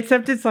 Right. Yeah.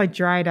 Except it's like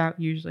dried out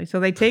usually. So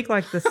they take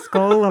like the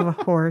skull of a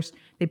horse,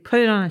 they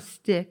put it on a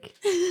stick.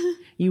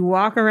 You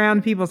walk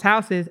around people's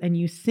houses and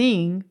you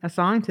sing a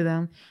song to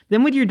them.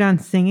 Then when you're done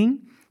singing,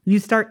 you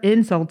start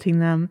insulting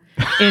them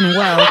in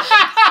Welsh.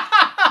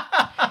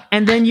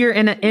 And then you're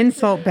in an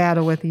insult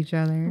battle with each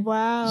other.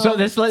 Wow. So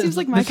this Seems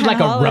like my is like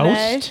kinda a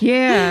holiday. roast.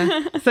 Yeah.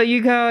 So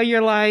you go,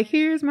 you're like,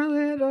 here's my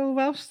little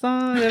Welsh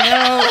song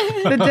about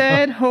the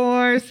dead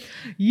horse.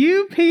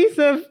 You piece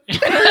of.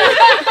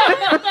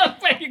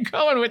 Where are you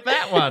going with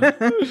that one?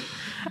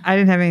 I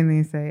didn't have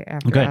anything to say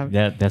after Good.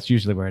 that. That's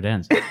usually where it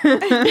ends.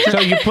 So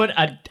you put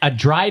a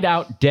dried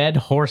out dead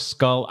horse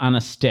skull on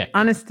a stick.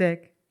 On a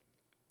stick.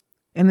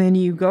 And then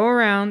you go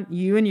around,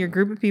 you and your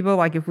group of people.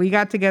 Like if we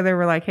got together,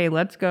 we're like, hey,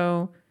 let's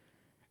go.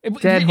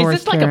 Dead is horse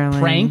this like caroling.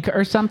 a prank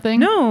or something?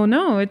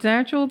 No, it's an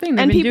actual thing.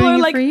 They've And been people doing are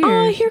it like, for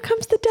oh, years. here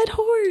comes the dead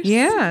horse.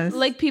 Yes.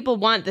 Like people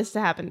want this to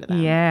happen to them.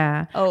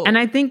 Yeah. Oh. And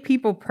I think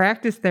people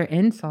practice their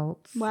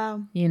insults.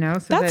 Wow. You know,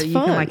 so That's that you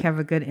fun. can like have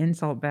a good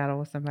insult battle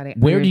with somebody.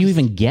 Where Or do you just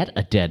even get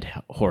a dead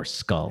horse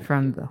skull?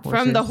 from the horses.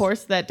 From the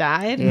horse that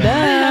died.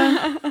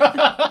 Yeah.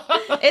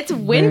 It's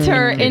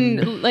winter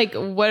in like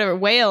whatever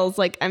Wales.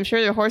 Like I'm sure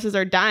their horses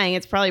are dying.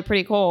 It's probably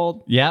pretty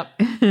cold. Yep.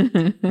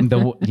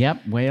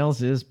 Yep.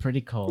 Wales is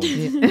pretty cold.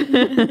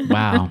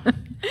 Wow.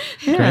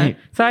 Yeah. Great.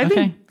 So I Okay.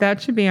 think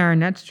that should be our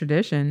next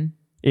tradition.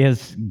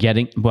 Is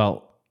getting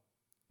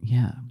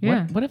yeah.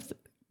 Yeah. What if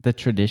the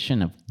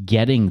tradition of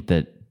getting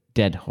the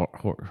dead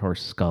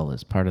horse skull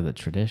is part of the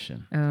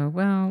tradition?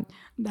 Well,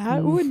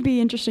 That would be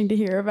interesting to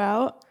hear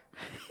about.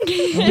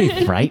 It would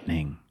be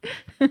frightening.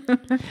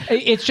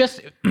 It's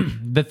just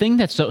the thing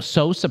that's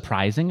so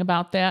surprising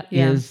about that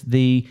is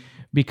Yeah.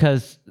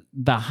 because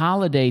the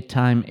holiday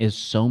time is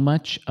so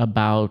much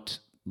about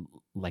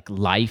like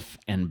life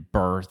and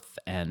birth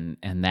and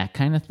that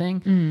kind of thing.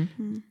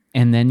 Mm-hmm.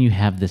 And then you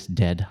have this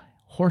dead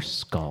horse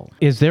skull.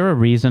 Is there a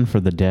reason for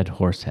the dead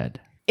horse head?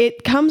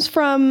 It comes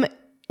from,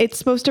 it's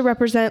supposed to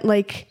represent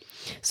like,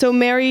 so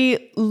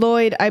Mary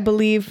Lloyd, I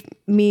believe,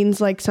 means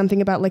like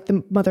something about like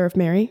the mother of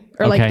Mary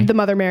or Okay. like the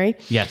mother Mary.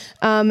 Yes.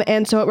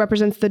 And so it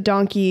represents the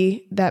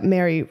donkey that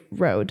Mary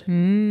rode.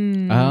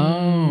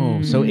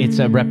 Oh, so it's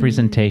a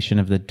representation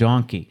of the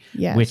donkey,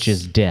 Yes. which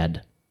is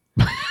dead.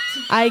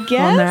 I guess.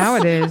 well, now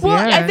it is.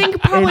 Well, yeah. I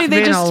think probably it's they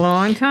been just a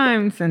long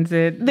time since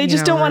it. they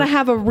just don't want to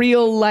have a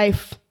real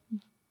life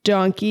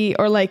donkey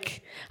or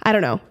like, I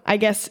don't know. I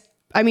guess,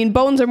 I mean,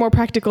 bones are more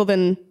practical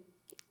than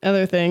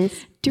other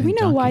things. Do we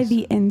know why donkeys.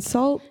 the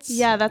insults?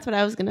 Yeah, that's what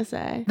I was gonna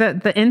say.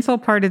 the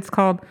insult part. It's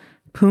called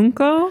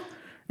punko.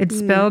 It's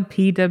spelled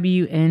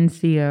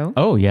PWNCO.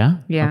 Oh, yeah?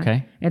 Yeah.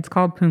 Okay. It's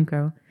called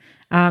punko.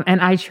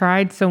 And I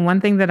tried. So one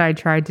thing that I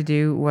tried to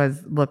do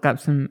was look up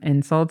some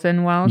insults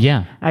in Welsh.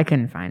 Yeah. I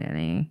couldn't find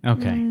any.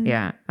 Okay.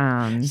 Yeah.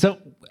 So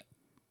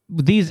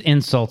these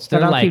insults, they're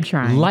But I'll like keep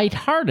trying.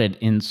 lighthearted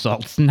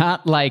insults,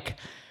 not like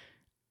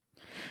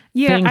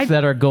yeah. things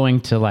that are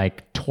going to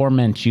like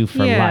torment you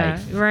for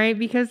life. Right.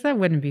 Because that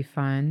wouldn't be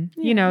fun.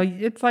 You know,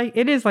 it's like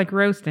it is like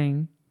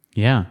roasting.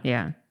 Yeah.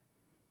 Yeah.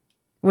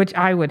 Which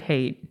I would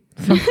hate.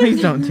 So please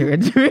don't do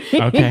it to me.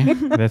 Okay.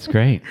 That's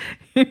great.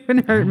 It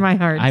would hurt my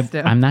heart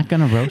still. I'm not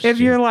going to roast if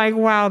you. you're like,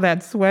 wow,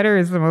 that sweater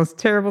is the most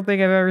terrible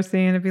thing I've ever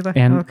seen, it'd be like,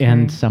 okay.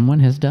 And someone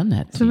has done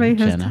that to somebody you,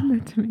 has Jenna. done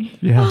that to me.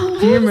 Yeah.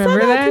 Do you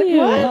remember that?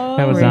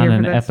 That was Were you on here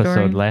an for that episode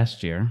story?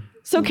 last year.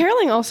 So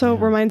caroling also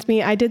reminds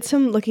me, I did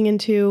some looking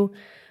into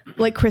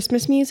like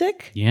Christmas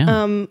music.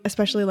 Yeah.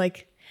 Especially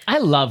like, I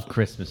love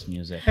Christmas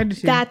music. I do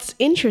too. that's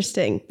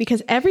interesting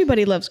because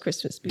everybody loves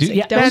Christmas music,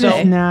 yeah, don't That so-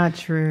 they? is not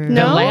true.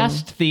 No? The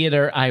last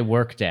theater I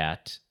worked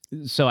at,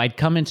 so I'd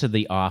come into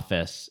the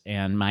office,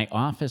 and my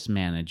office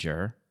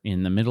manager,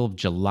 in the middle of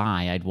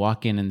July, I'd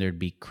walk in and there'd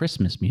be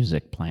Christmas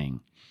music playing.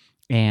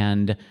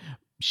 And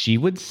she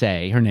would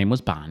say, her name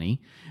was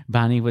Bonnie.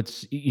 Bonnie would,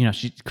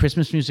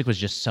 Christmas music was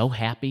just so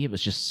happy. It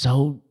was just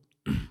so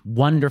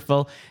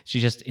wonderful. She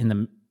just, in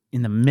the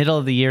in the middle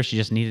of the year, she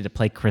just needed to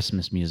play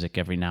Christmas music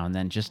every now and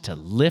then just to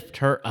lift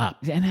her up.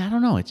 And I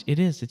don't know, it's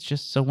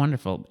just so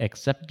wonderful,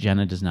 except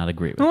Jenna does not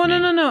agree with Oh, me.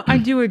 no. I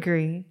do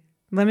agree.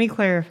 Let me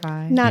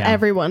clarify. Not Yeah.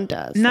 everyone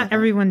does. Not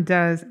everyone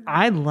does.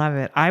 I love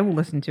it. I will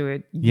listen to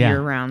it Yeah.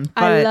 year round.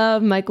 I but-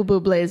 love Michael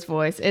Bublé's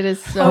voice. It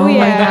is so Oh my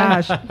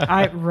yeah.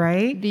 gosh.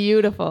 Right?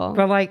 beautiful.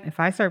 But like if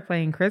I start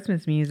playing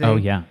Christmas music Oh,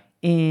 yeah.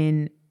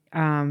 in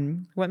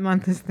what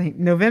month is the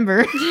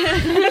November?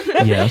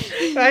 Yes.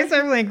 If I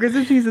start playing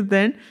Christmas music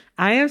then,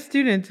 I have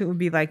students who will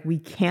be like, we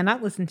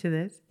cannot listen to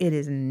this. It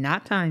is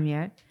not time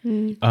yet. Oh,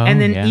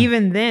 And then yeah.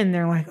 even then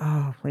they're like,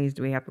 oh, please,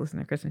 do we have to listen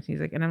to Christmas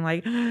music? And I'm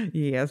like,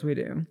 yes, we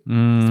do.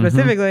 Mhm.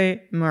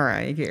 Specifically,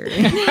 Mariah Carey.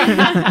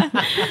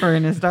 We're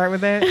going to start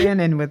with it and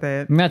end with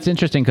it. And that's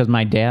interesting because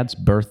my dad's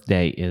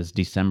birthday is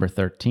December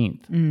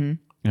 13th. Mm-hmm.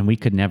 And we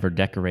could never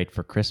decorate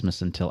for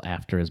Christmas until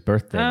after his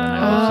birthday when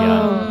I was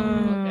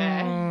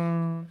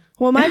young.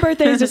 Well, my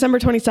birthday is December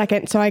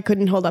 22nd, so I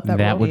couldn't hold up that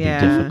That rule. would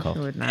Yeah, be it difficult.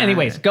 would not.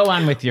 Anyways, go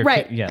on with your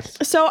Right. Yes.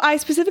 So I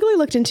specifically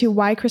looked into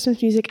why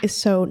Christmas music is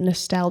so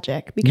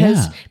nostalgic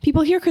because Yeah.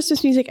 people hear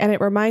Christmas music and it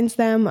reminds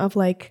them of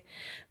like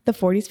the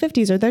 40s,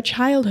 50s or their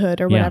childhood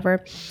or Yeah.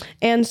 whatever.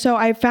 And so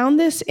I found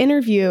this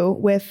interview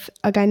with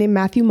a guy named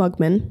Matthew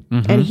Mugman,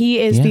 Mm-hmm. and he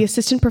is the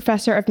assistant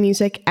professor of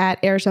music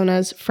at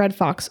Arizona's Fred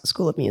Fox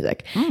School of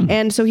Music.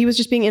 And so he was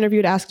just being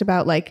interviewed, asked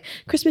about like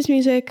Christmas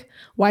music,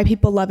 why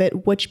people love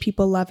it, which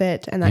people love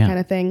it, and that Yeah. kind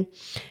of thing.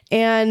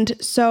 And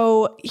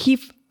so he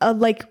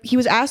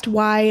was asked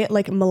why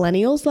like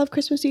millennials love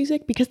Christmas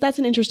music, because that's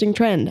an interesting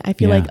trend. I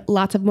feel Yeah. like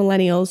lots of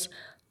millennials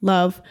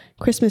love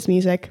Christmas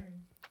music.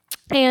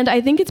 And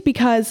I think it's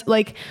because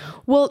like,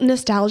 well,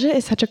 nostalgia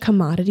is such a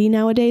commodity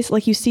nowadays.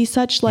 Like you see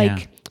such like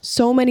Yeah.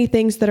 so many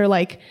things that are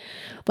like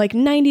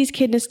 90s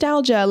kid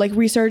nostalgia, like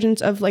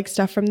resurgence of like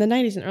stuff from the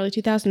 90s and early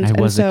 2000s. I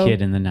was and so, a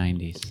kid in the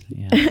 90s.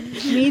 Yeah.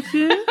 Me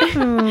too.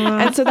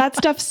 And so that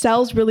stuff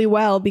sells really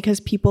well because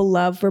people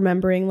love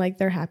remembering like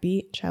their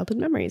happy childhood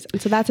memories.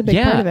 And so that's a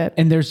big part of it.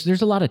 And there's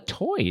a lot of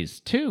toys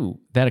too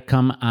that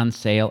come on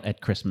sale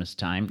at Christmas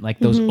time, like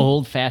those Mm-hmm.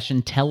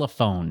 old-fashioned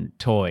telephone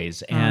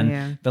toys and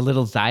yeah. the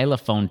little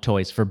xylophone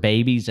toys for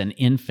babies and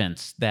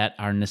infants that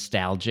are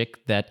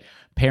nostalgic, that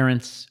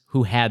parents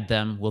who had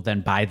them will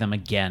then buy them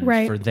again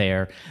Right. for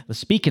their. The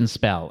Speak and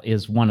Spell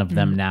is one of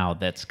them now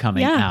that's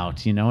coming Yeah.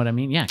 out. You know what I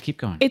mean? Yeah, keep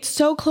going. It's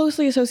so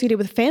closely associated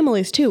with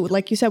families too,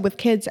 like you said, with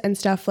kids and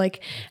stuff.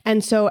 Like,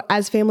 and so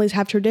as families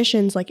have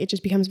traditions, like it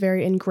just becomes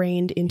very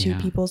ingrained into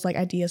Yeah. people's like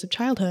ideas of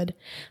childhood.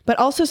 But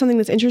also something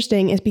that's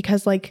interesting is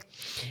because like,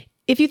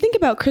 if you think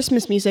about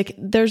Christmas music,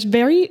 there's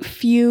very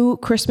few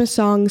Christmas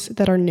songs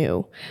that are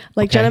new.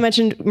 Like Okay. Jenna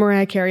mentioned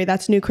Mariah Carey,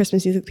 that's new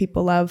Christmas music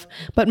people love.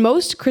 But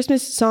most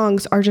Christmas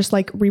songs are just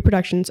like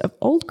reproductions of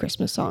old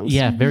Christmas songs.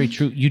 Yeah, very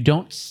true. You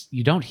don't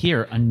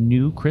hear a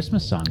new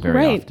Christmas song very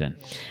Right. often.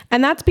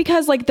 And that's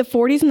because like the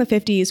 40s and the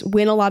 50s,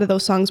 when a lot of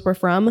those songs were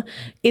from,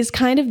 is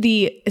kind of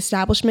the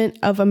establishment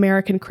of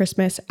American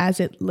Christmas as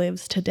it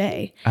lives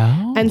today.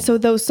 Oh. And so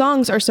those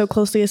songs are so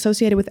closely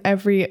associated with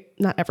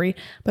not every,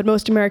 but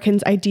most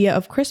Americans' idea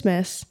of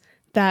Christmas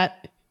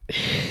that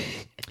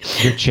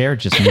Your chair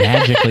just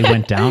magically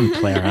went down,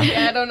 Clara.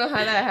 Yeah, I don't know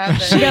how that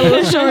happened. she got a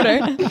little shorter.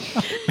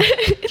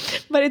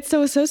 But it's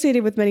so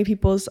associated with many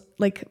people's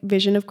like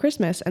vision of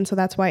Christmas. And so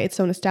that's why it's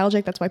so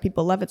nostalgic. That's why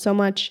people love it so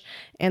much.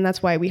 And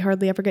that's why we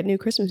hardly ever get new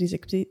Christmas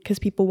music, because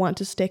people want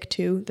to stick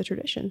to the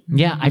tradition.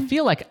 Yeah, I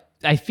feel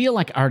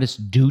like artists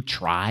do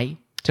try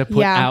to put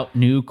Yeah. out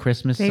new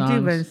Christmas They songs.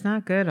 do, but it's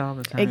not good all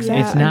the time.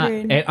 Exactly. It's not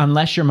Agreed.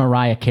 unless you're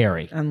Mariah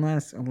Carey.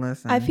 Unless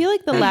I feel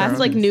like the That's last our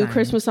like new design.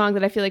 Christmas song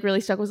that I feel like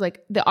really stuck was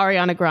like the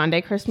Ariana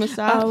Grande Christmas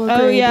song. Oh,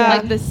 agreed, yeah.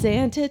 Like the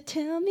Santa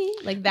Tell Me,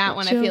 like that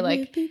one. I feel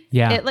like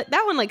Yeah. it, like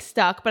that one like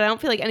stuck, but I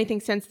don't feel like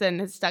anything since then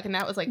has stuck. And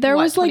that was like There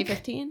was, like,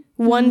 2015.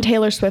 one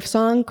Taylor Swift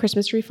song,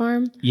 Christmas Tree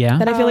Farm, Yeah.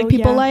 that I feel Oh, like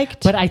people yeah.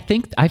 liked. But I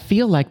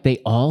feel like they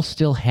all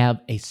still have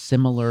a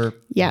similar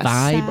Yes.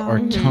 vibe or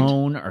Sound.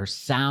 tone or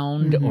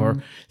sound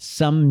or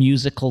some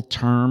musical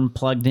term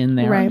plugged in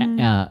there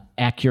Right.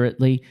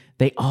 accurately.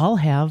 They all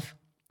have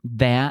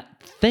that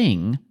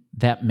thing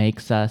that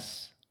makes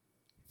us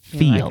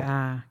feel.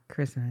 like,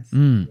 Christmas.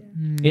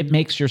 It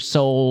makes your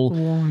soul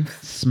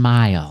Warmth.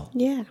 smile.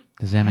 Yeah.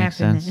 Does that make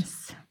sense?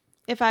 Happiness.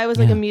 If I was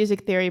like Yeah. a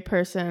music theory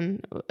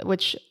person,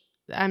 which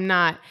I'm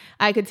not,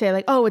 I could say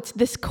like, oh, it's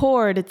this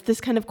chord, it's this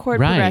kind of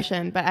chord Right.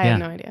 progression, but I Yeah. have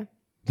no idea.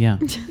 Yeah.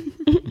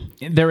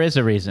 There is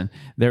a reason.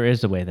 There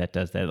is a way that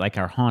does that. Like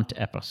our haunt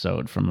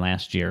episode from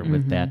last year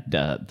with that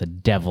the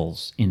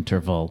devil's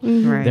interval.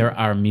 Right. There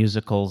are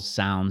musical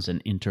sounds and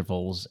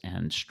intervals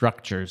and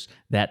structures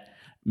that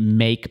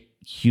make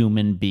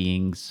human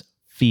beings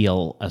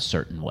feel a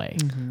certain way.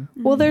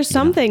 Well, there's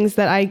some things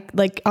that I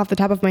like off the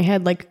top of my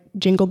head, like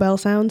jingle bell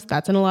sounds.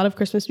 That's in a lot of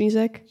Christmas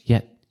music.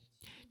 Yet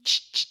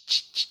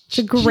It's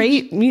a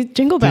great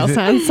jingle bell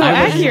sound. So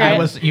I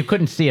was accurate. you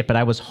couldn't see it, but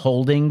I was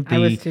holding I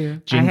the was too.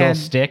 I jingle had-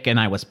 stick and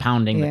I was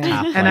pounding the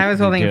top. And I was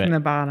like we holding do it from it. the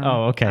bottom.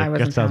 Oh, okay. I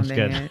wasn't That sounds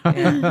pounding good.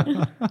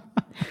 it.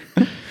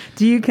 Yeah.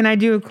 Can I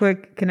do a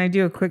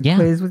quick Yeah.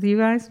 quiz with you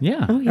guys?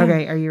 Yeah.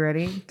 Okay, are you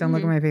ready? Don't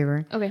look at my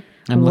paper. Okay.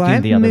 I'm looking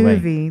What the other way.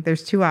 movie?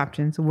 There's two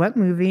options. What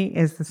movie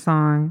is the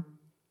song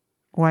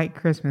 "White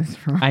Christmas"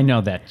 from? I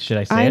know that. Should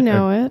I say I it?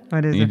 know or- it.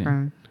 What is You it know.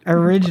 from?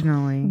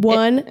 Originally.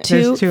 1,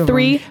 2, There's two of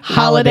 3. them.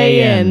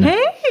 Holiday Inn.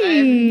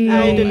 Hey,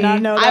 I did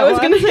not know that I was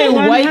one. gonna say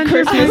White 100%.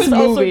 Christmas I was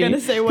also movie. gonna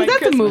say 'Cause White that's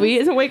Christmas. a movie.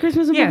 Isn't White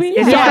Christmas a Yes, movie?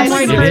 it's Yeah, from I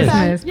White know it is.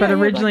 Christmas, but Yeah,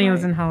 yeah, originally black it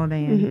was and in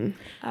Holiday Inn.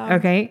 Oh.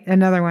 Okay,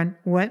 another one.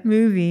 What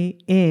movie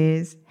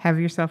is "Have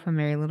Yourself a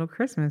Merry Little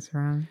Christmas"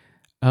 from?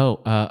 Oh,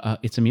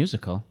 it's a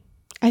musical.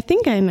 I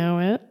think I know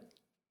it.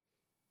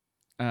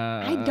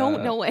 I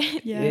don't know it.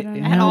 Yeah, I don't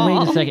know. At No, wait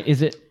all. a second.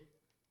 Is it?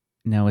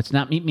 No, it's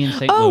not Meet Me in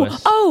St. Oh,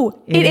 Louis.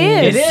 it It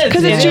is. is.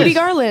 Because It it's is. Judy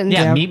Garland.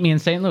 Yeah, Yep. Meet Me in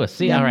St. Louis.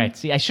 See, all right.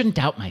 See, I shouldn't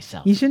doubt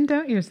myself. You shouldn't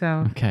doubt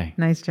yourself. Okay.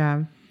 Nice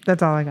job.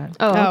 That's all I got.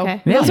 Oh,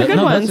 okay. Those are good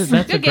that's ones.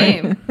 That's a Good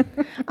great- game.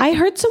 I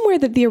heard somewhere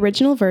that the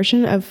original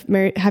version of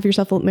Have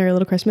Yourself a Merry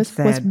Little Christmas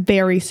was Sad.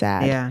 very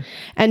sad. Yeah.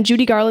 And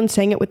Judy Garland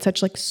sang it with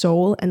such like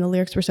soul, and the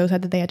lyrics were so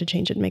sad that they had to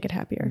change it and make it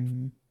happier.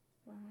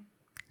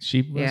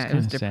 She was Yeah, it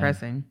was kinda sad.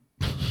 depressing.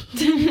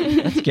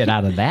 Let's get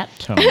out of that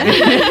tone.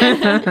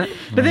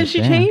 But then she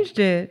there. changed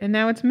it, and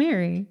now it's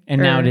Mary.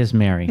 And now it is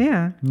Mary.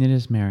 Yeah. It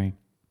is Mary.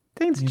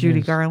 Thanks, It Judy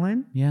is.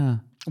 Garland. Yeah.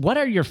 What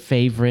are your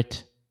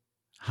favorite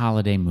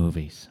holiday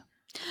movies?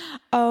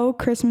 Oh,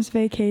 Christmas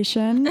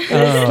Vacation. It's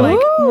Oh.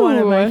 like one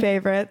of my Ooh.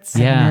 favorites.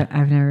 Yeah.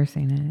 I've never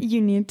seen it.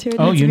 You need to. It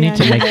Oh, needs you be need on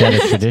to your make that a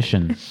list.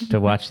 tradition to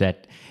watch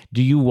that.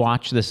 Do you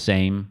watch the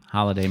same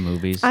holiday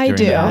movies I during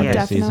do. the holiday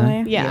Yes. season?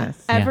 Definitely. Yeah.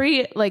 Yes.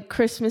 Every like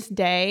Christmas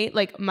day,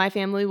 like my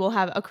family will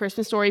have a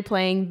Christmas story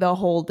playing the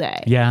whole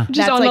day. Yeah.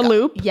 Just on like the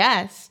loop?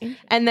 Yes.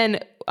 And then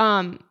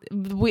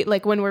we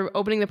like when we're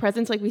opening the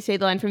presents, like we say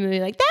the line from the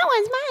movie, like that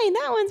one's mine,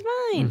 that one's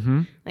mine.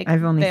 Mhm. Like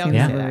I've only they seen always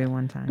that say movie that.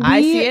 one time.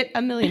 I see it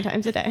a million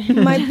times a day.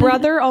 My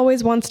brother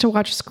always wants to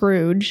watch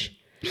Scrooge.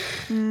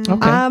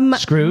 Okay.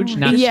 Scrooge,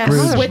 not yes.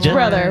 Scrooge. Which Yeah.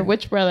 brother?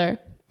 Which brother?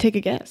 Take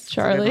a guess.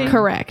 Charlie?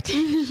 Correct.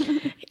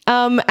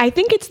 I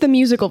think it's the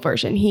musical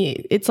version.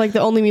 It's like the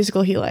only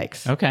musical he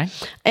likes. Okay.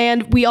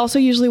 And we also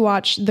usually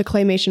watch the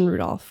claymation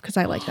Rudolph because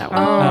I like that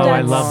one. Oh, I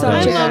that's love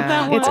such those. a- I love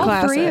that It's All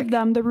classic. three of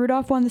them: the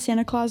Rudolph one, the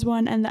Santa Claus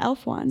one, and the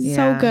Elf one. Yeah.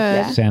 So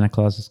good. Santa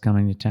Claus is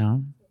coming to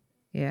town.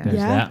 Yeah. There's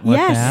Yeah. that with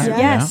Yes, that.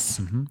 yes.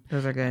 Yeah. Mhm.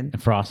 Those are good.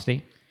 And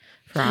Frosty.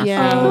 Frosty.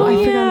 Yeah. Oh, I Oh,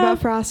 forgot yeah. about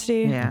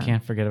Frosty. Yeah.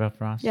 Can't forget about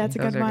Frosty. Yeah, it's a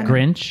Those good are one. good.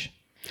 Grinch.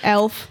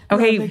 Elf.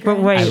 Okay, Love the but Grinch.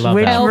 I wait, love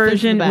which that. Elf is the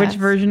version? Which best.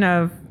 version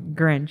of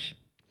Grinch?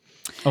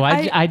 Oh,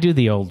 I do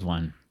the old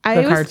one. I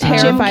The was cartoon.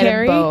 Jim terrified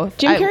Carrey. of both.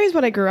 Jim I- Carrey is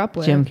what I grew up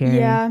with. Jim Carrey.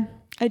 Yeah,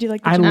 I do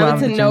like the I Jim love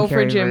It's Carrey. a the no Jim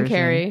for Carrey Jim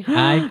version.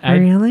 Carrey.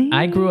 Really?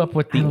 I grew up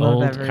with the I love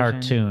old that version.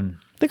 cartoon.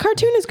 The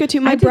cartoon is good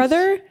too. My did-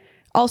 brother,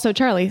 also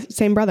Charlie,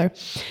 same brother,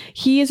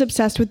 he is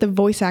obsessed with the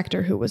voice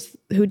actor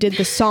who did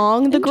the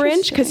song The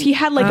Grinch because he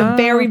had like a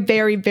very,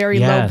 very, very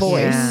Yes. low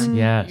voice.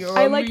 Yeah. Yes.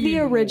 I like the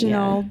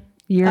original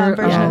You're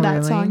version oh, of that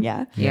really? song.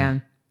 Yeah. Yeah.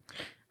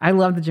 I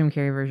love the Jim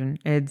Carrey version.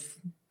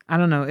 I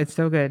don't know, it's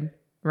so good.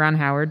 Ron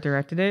Howard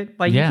directed it.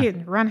 Like Yeah. you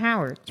can't Ron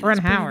Howard. It's Ron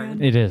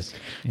Howard. It is.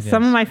 It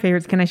Some is. of my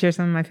favorites. Can I share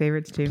some of my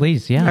favorites too?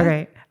 Please, yeah.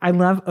 Okay. I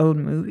love old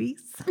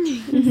movies so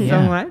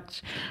Yeah.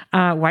 much.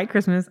 White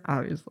Christmas,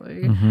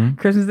 obviously. Mhm.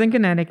 Christmas in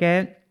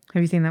Connecticut.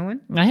 Have you seen that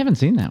one? I haven't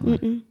seen that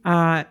one.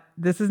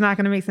 This is not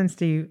going to make sense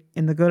to you.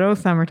 In the good old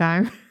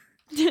summertime.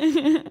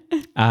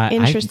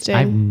 Interesting.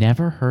 I've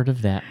never heard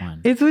of that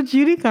one. It's with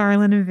Judy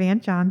Garland and Van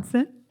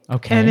Johnson.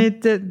 Okay. And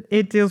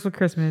it deals with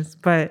Christmas,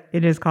 but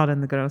it is called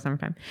In the Good Old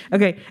Summertime.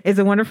 Okay. It's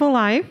a Wonderful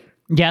Life.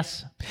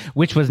 Yes,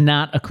 which was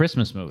not a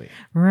Christmas movie.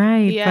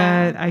 Right.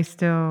 Yeah. But I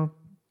still,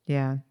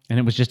 yeah. And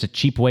it was just a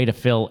cheap way to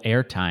fill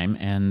airtime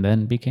and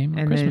then became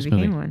a And Christmas then it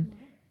became movie. one.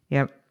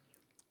 Yep.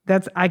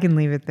 I can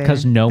leave it there.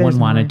 Because no There's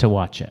one wanted more. to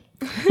watch it.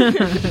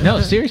 No,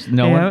 seriously.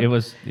 No one. Yep. It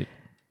was.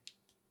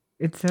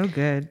 It's so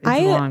good. It's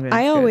long, but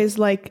I it's good. always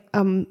like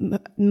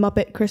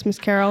Muppet Christmas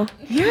Carol.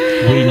 We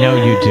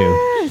know you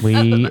do. We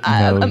know you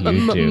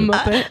do.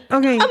 Muppet.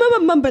 Okay.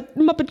 I'm a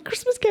Muppet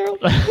Christmas Carol.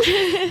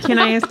 Can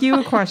I ask you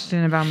a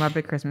question about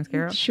Muppet Christmas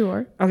Carol?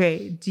 Sure.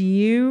 Okay.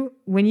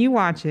 When you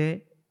watch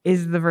it,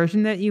 is the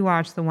version that you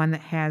watch the one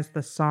that has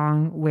the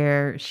song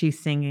where she's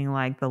singing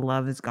like "The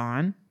Love Is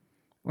Gone"?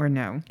 Or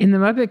no? In the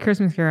Muppet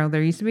Christmas Carol,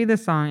 there used to be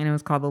this song and it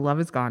was called "The Love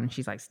Is Gone," and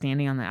she's like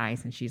standing on the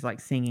ice and she's like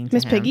singing. to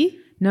Miss him. Piggy?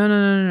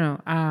 No.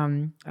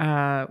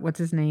 What's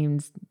his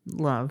name's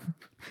love?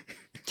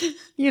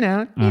 you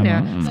know,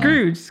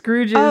 Scrooge.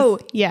 Scrooge is Oh,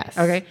 yes.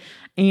 okay,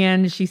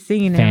 and she's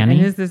singing it, Fanny?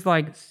 and is this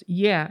like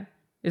yeah?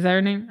 Is that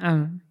her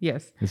name?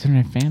 Yes. Is her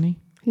name Fanny?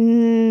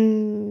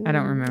 I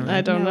don't remember.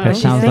 I don't know. That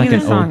She's sounds singing like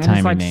the an song, and it's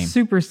old-timey like name.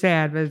 super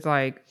sad, but it's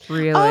like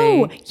really.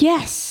 Oh,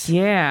 yes.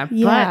 Yeah,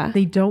 Yeah. but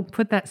they don't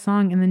put that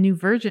song in the new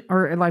version,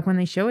 or like when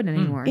they show it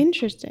anymore.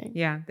 Interesting.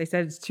 Yeah, they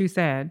said it's too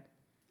sad.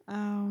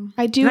 Oh.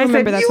 I do And I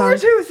remember said, that you song. were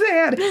too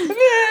sad.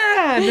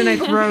 Yeah, and then I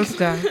throw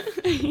stuff.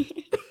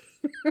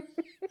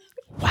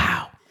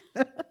 Wow.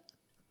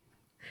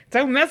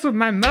 Don't mess with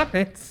my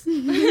Muppets.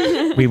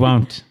 We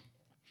won't.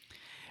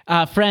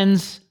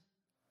 Friends,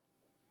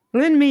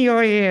 Lend me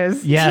your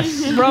ears.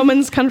 Yes.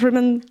 Romans,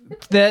 countrymen.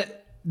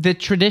 The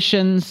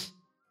traditions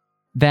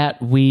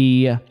that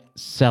we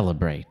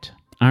celebrate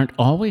aren't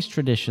always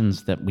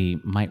traditions that we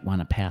might want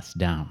to pass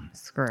down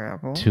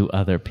Scrabble. to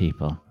other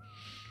people.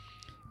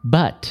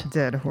 But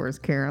Dead horse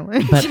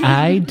caroling. but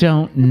I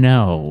don't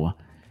know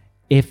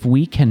if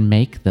we can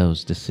make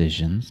those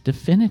decisions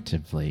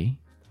definitively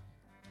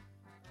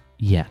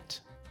yet.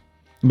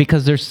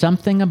 Because there's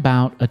something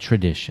about a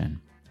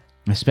tradition,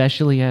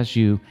 especially as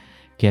you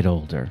get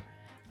older,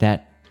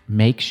 that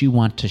makes you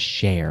want to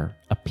share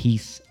a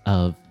piece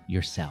of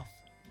yourself,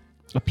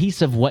 a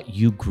piece of what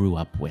you grew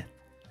up with,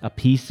 a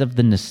piece of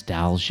the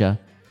nostalgia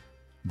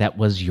that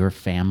was your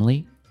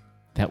family,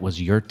 that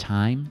was your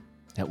time,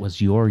 that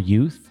was your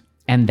youth.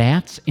 And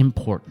that's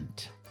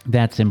important.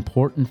 That's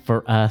important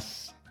for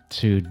us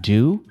to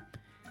do.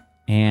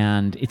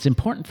 And it's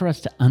important for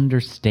us to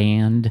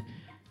understand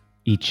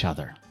each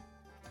other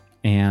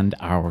and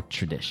our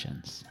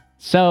traditions.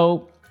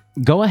 So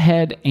go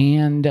ahead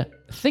and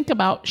think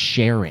about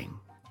sharing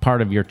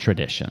part of your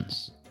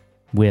traditions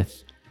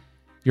with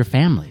your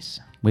families,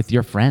 with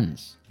your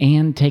friends,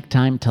 and take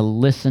time to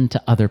listen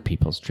to other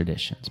people's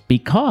traditions,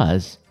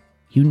 because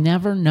you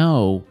never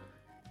know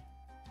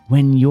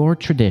when your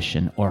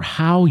tradition or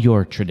how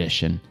your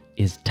tradition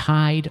is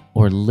tied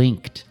or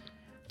linked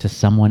to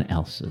someone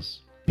else's.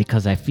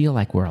 Because I feel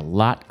like we're a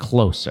lot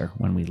closer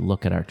when we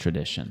look at our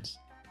traditions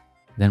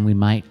than we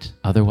might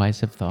otherwise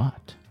have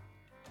thought.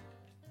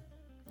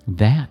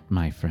 That,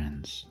 my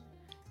friends,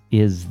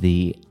 is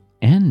the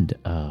end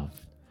of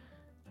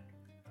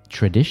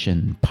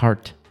Tradition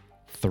Part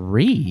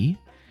 3.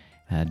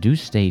 Do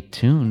stay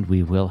tuned.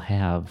 We will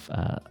have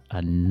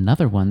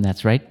another one.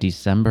 That's right.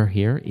 December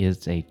here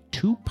is a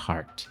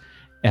 2-part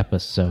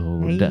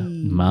episode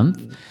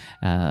month.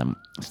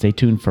 Stay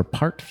tuned for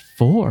Part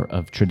 4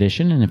 of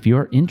Tradition. And if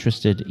you're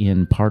interested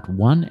in Part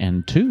 1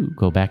 and 2,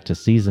 go back to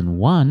Season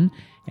 1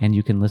 and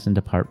you can listen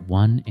to Part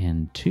 1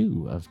 and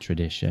 2 of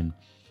Tradition.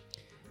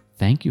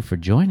 Thank you for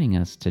joining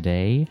us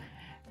today.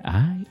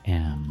 I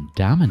am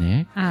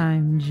Dominic.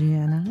 I'm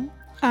Jenna.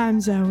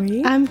 I'm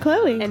Zoe. I'm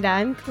Chloe. And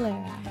I'm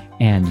Clara.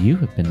 And you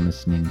have been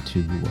listening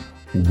to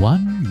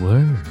One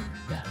Word.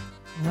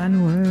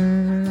 One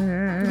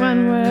word.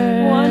 One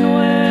word. One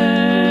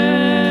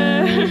word.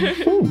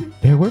 Ooh,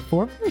 there were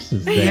 4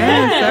 verses there.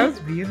 Yes, that was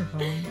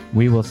beautiful.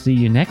 We will see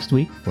you next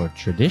week for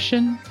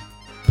Tradition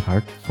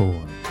Part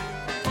 4.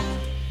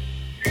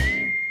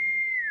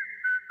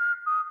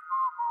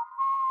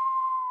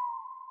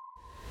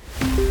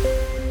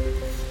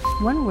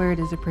 One Word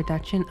is a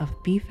production of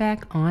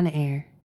BFAC On Air.